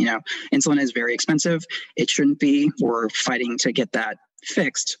time. Insulin is very expensive. It shouldn't be. We're fighting to get that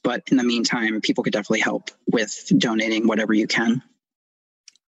fixed, but in the meantime, people could definitely help with donating whatever you can.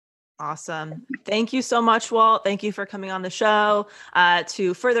 Awesome. Thank you so much, Walt. Thank you for coming on the show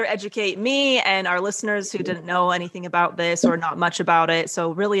to further educate me and our listeners who didn't know anything about this or not much about it.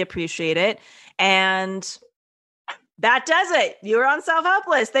 So really appreciate it. And that does it. You're on Self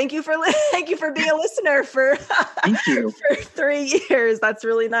Helpless. Thank you for being a listener for Thank you. for 3 years. That's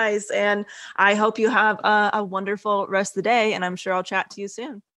really nice. And I hope you have a wonderful rest of the day. And I'm sure I'll chat to you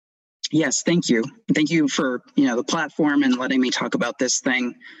soon. Yes, thank you. Thank you for, the platform and letting me talk about this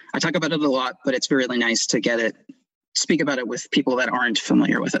thing. I talk about it a lot, but it's really nice to speak about it with people that aren't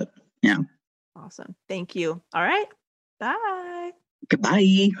familiar with it. Yeah. Awesome. Thank you. All right. Bye.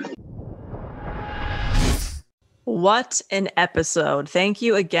 Goodbye. What an episode. Thank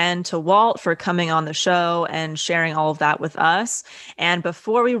you again to Walt for coming on the show and sharing all of that with us. And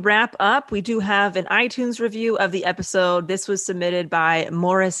before we wrap up, we do have an iTunes review of the episode. This was submitted by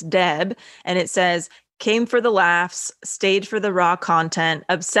Morris Deb, and it says, "Came for the laughs, stayed for the raw content,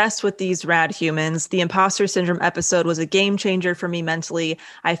 obsessed with these rad humans. The imposter syndrome episode was a game changer for me mentally.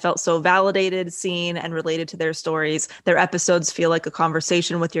 I felt so validated, seen, and related to their stories. Their episodes feel like a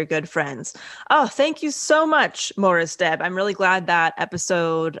conversation with your good friends." Oh, thank you so much, Morris Deb. I'm really glad that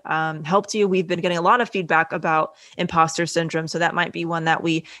episode helped you. We've been getting a lot of feedback about imposter syndrome, so that might be one that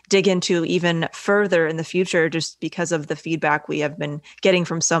we dig into even further in the future just because of the feedback we have been getting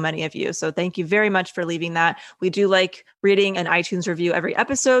from so many of you. So thank you very much for leaving that. We do like reading an iTunes review every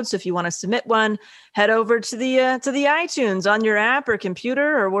episode. So if you want to submit one, head over to the iTunes on your app or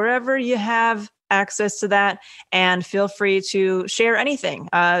computer or wherever you have access to that, and feel free to share anything.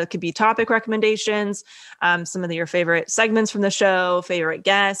 It could be topic recommendations, some of your favorite segments from the show, favorite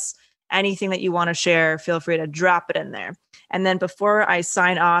guests, anything that you want to share, feel free to drop it in there. And then before I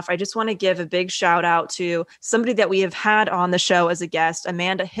sign off, I just want to give a big shout out to somebody that we have had on the show as a guest,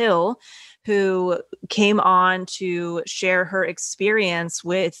 Amanda Hill, who came on to share her experience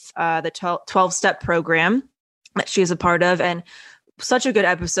with the 12-step program that she's a part of. And such a good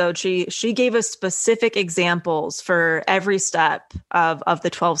episode. She gave us specific examples for every step of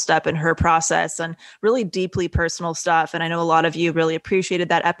the 12-step in her process, and really deeply personal stuff. And I know a lot of you really appreciated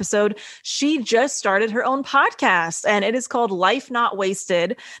that episode. She just started her own podcast, and it is called Life Not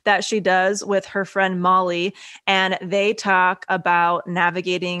Wasted, that she does with her friend Molly. And they talk about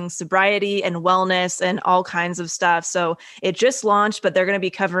navigating sobriety and wellness and all kinds of stuff. So it just launched, but they're going to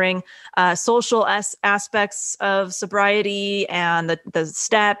be covering social aspects of sobriety and the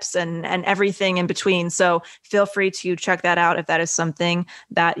steps and everything in between. So feel free to check that out if that is something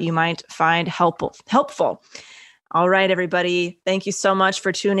that you might find helpful. All right, everybody. Thank you so much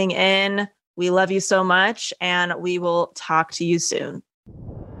for tuning in. We love you so much, and we will talk to you soon.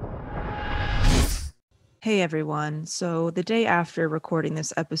 Hey, everyone. So the day after recording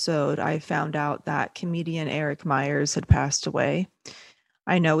this episode, I found out that comedian Eric Myers had passed away.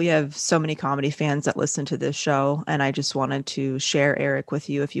 I know we have so many comedy fans that listen to this show, and I just wanted to share Eric with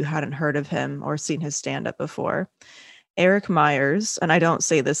you if you hadn't heard of him or seen his stand-up before. Eric Myers, and I don't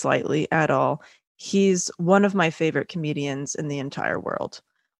say this lightly at all, he's one of my favorite comedians in the entire world.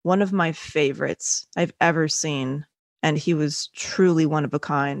 One of my favorites I've ever seen, and he was truly one of a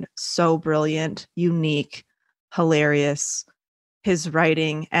kind. So brilliant, unique, hilarious. His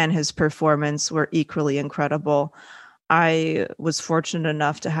writing and his performance were equally incredible. I was fortunate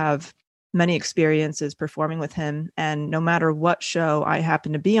enough to have many experiences performing with him, and no matter what show I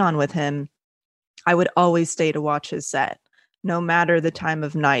happened to be on with him, I would always stay to watch his set, no matter the time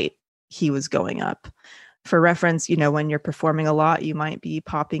of night. he was going up. For reference, when you're performing a lot, you might be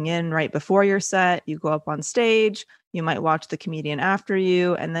popping in right before your set, you go up on stage, you might watch the comedian after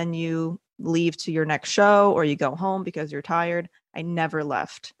you, and then you leave to your next show or you go home because you're tired. I never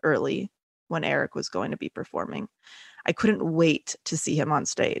left early when Eric was going to be performing. I couldn't wait to see him on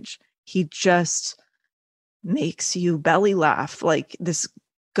stage. He just makes you belly laugh, like this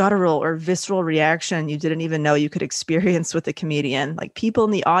guttural or visceral reaction you didn't even know you could experience with a comedian. Like people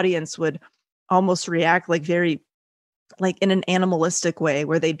in the audience would almost react like very like in an animalistic way,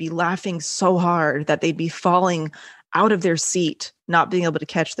 where they'd be laughing so hard that they'd be falling out of their seat, not being able to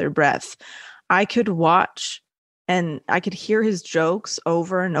catch their breath. I could watch and I could hear his jokes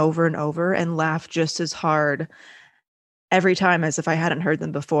over and over and over and laugh just as hard every time as if I hadn't heard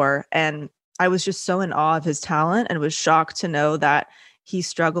them before. And I was just so in awe of his talent and was shocked to know that he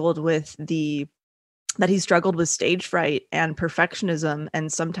struggled with stage fright and perfectionism.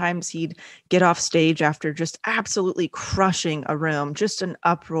 And sometimes he'd get off stage after just absolutely crushing a room, just an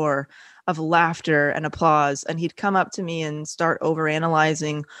uproar of laughter and applause. And he'd come up to me and start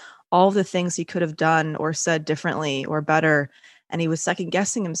overanalyzing all the things he could have done or said differently or better. And he was second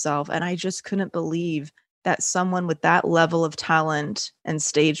guessing himself. And I just couldn't believe that someone with that level of talent and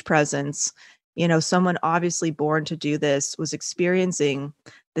stage presence, someone obviously born to do this, was experiencing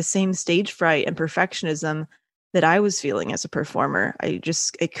the same stage fright and perfectionism that I was feeling as a performer. I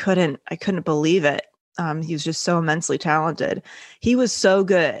couldn't believe it. He was just so immensely talented. He was so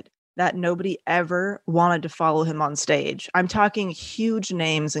good that nobody ever wanted to follow him on stage. I'm talking huge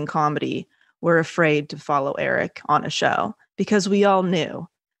names in comedy were afraid to follow Eric on a show because we all knew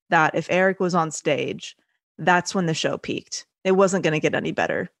that if Eric was on stage, that's when the show peaked. It wasn't going to get any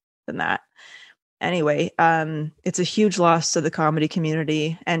better than that. Anyway, it's a huge loss to the comedy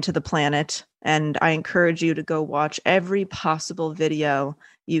community and to the planet. And I encourage you to go watch every possible video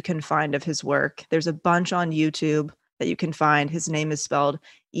you can find of his work. There's a bunch on YouTube that you can find. His name is spelled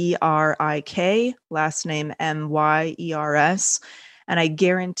Erik, last name Myers. And I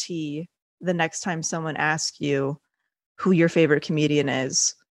guarantee the next time someone asks you who your favorite comedian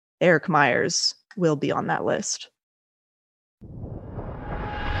is, Eric Myers will be on that list.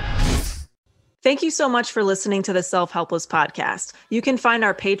 Thank you so much for listening to the Self-Helpless podcast. You can find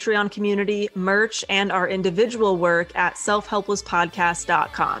our Patreon community, merch, and our individual work at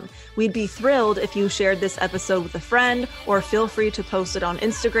selfhelplesspodcast.com. We'd be thrilled if you shared this episode with a friend, or feel free to post it on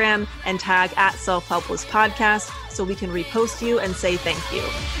Instagram and tag @selfhelplesspodcast so we can repost you and say thank you.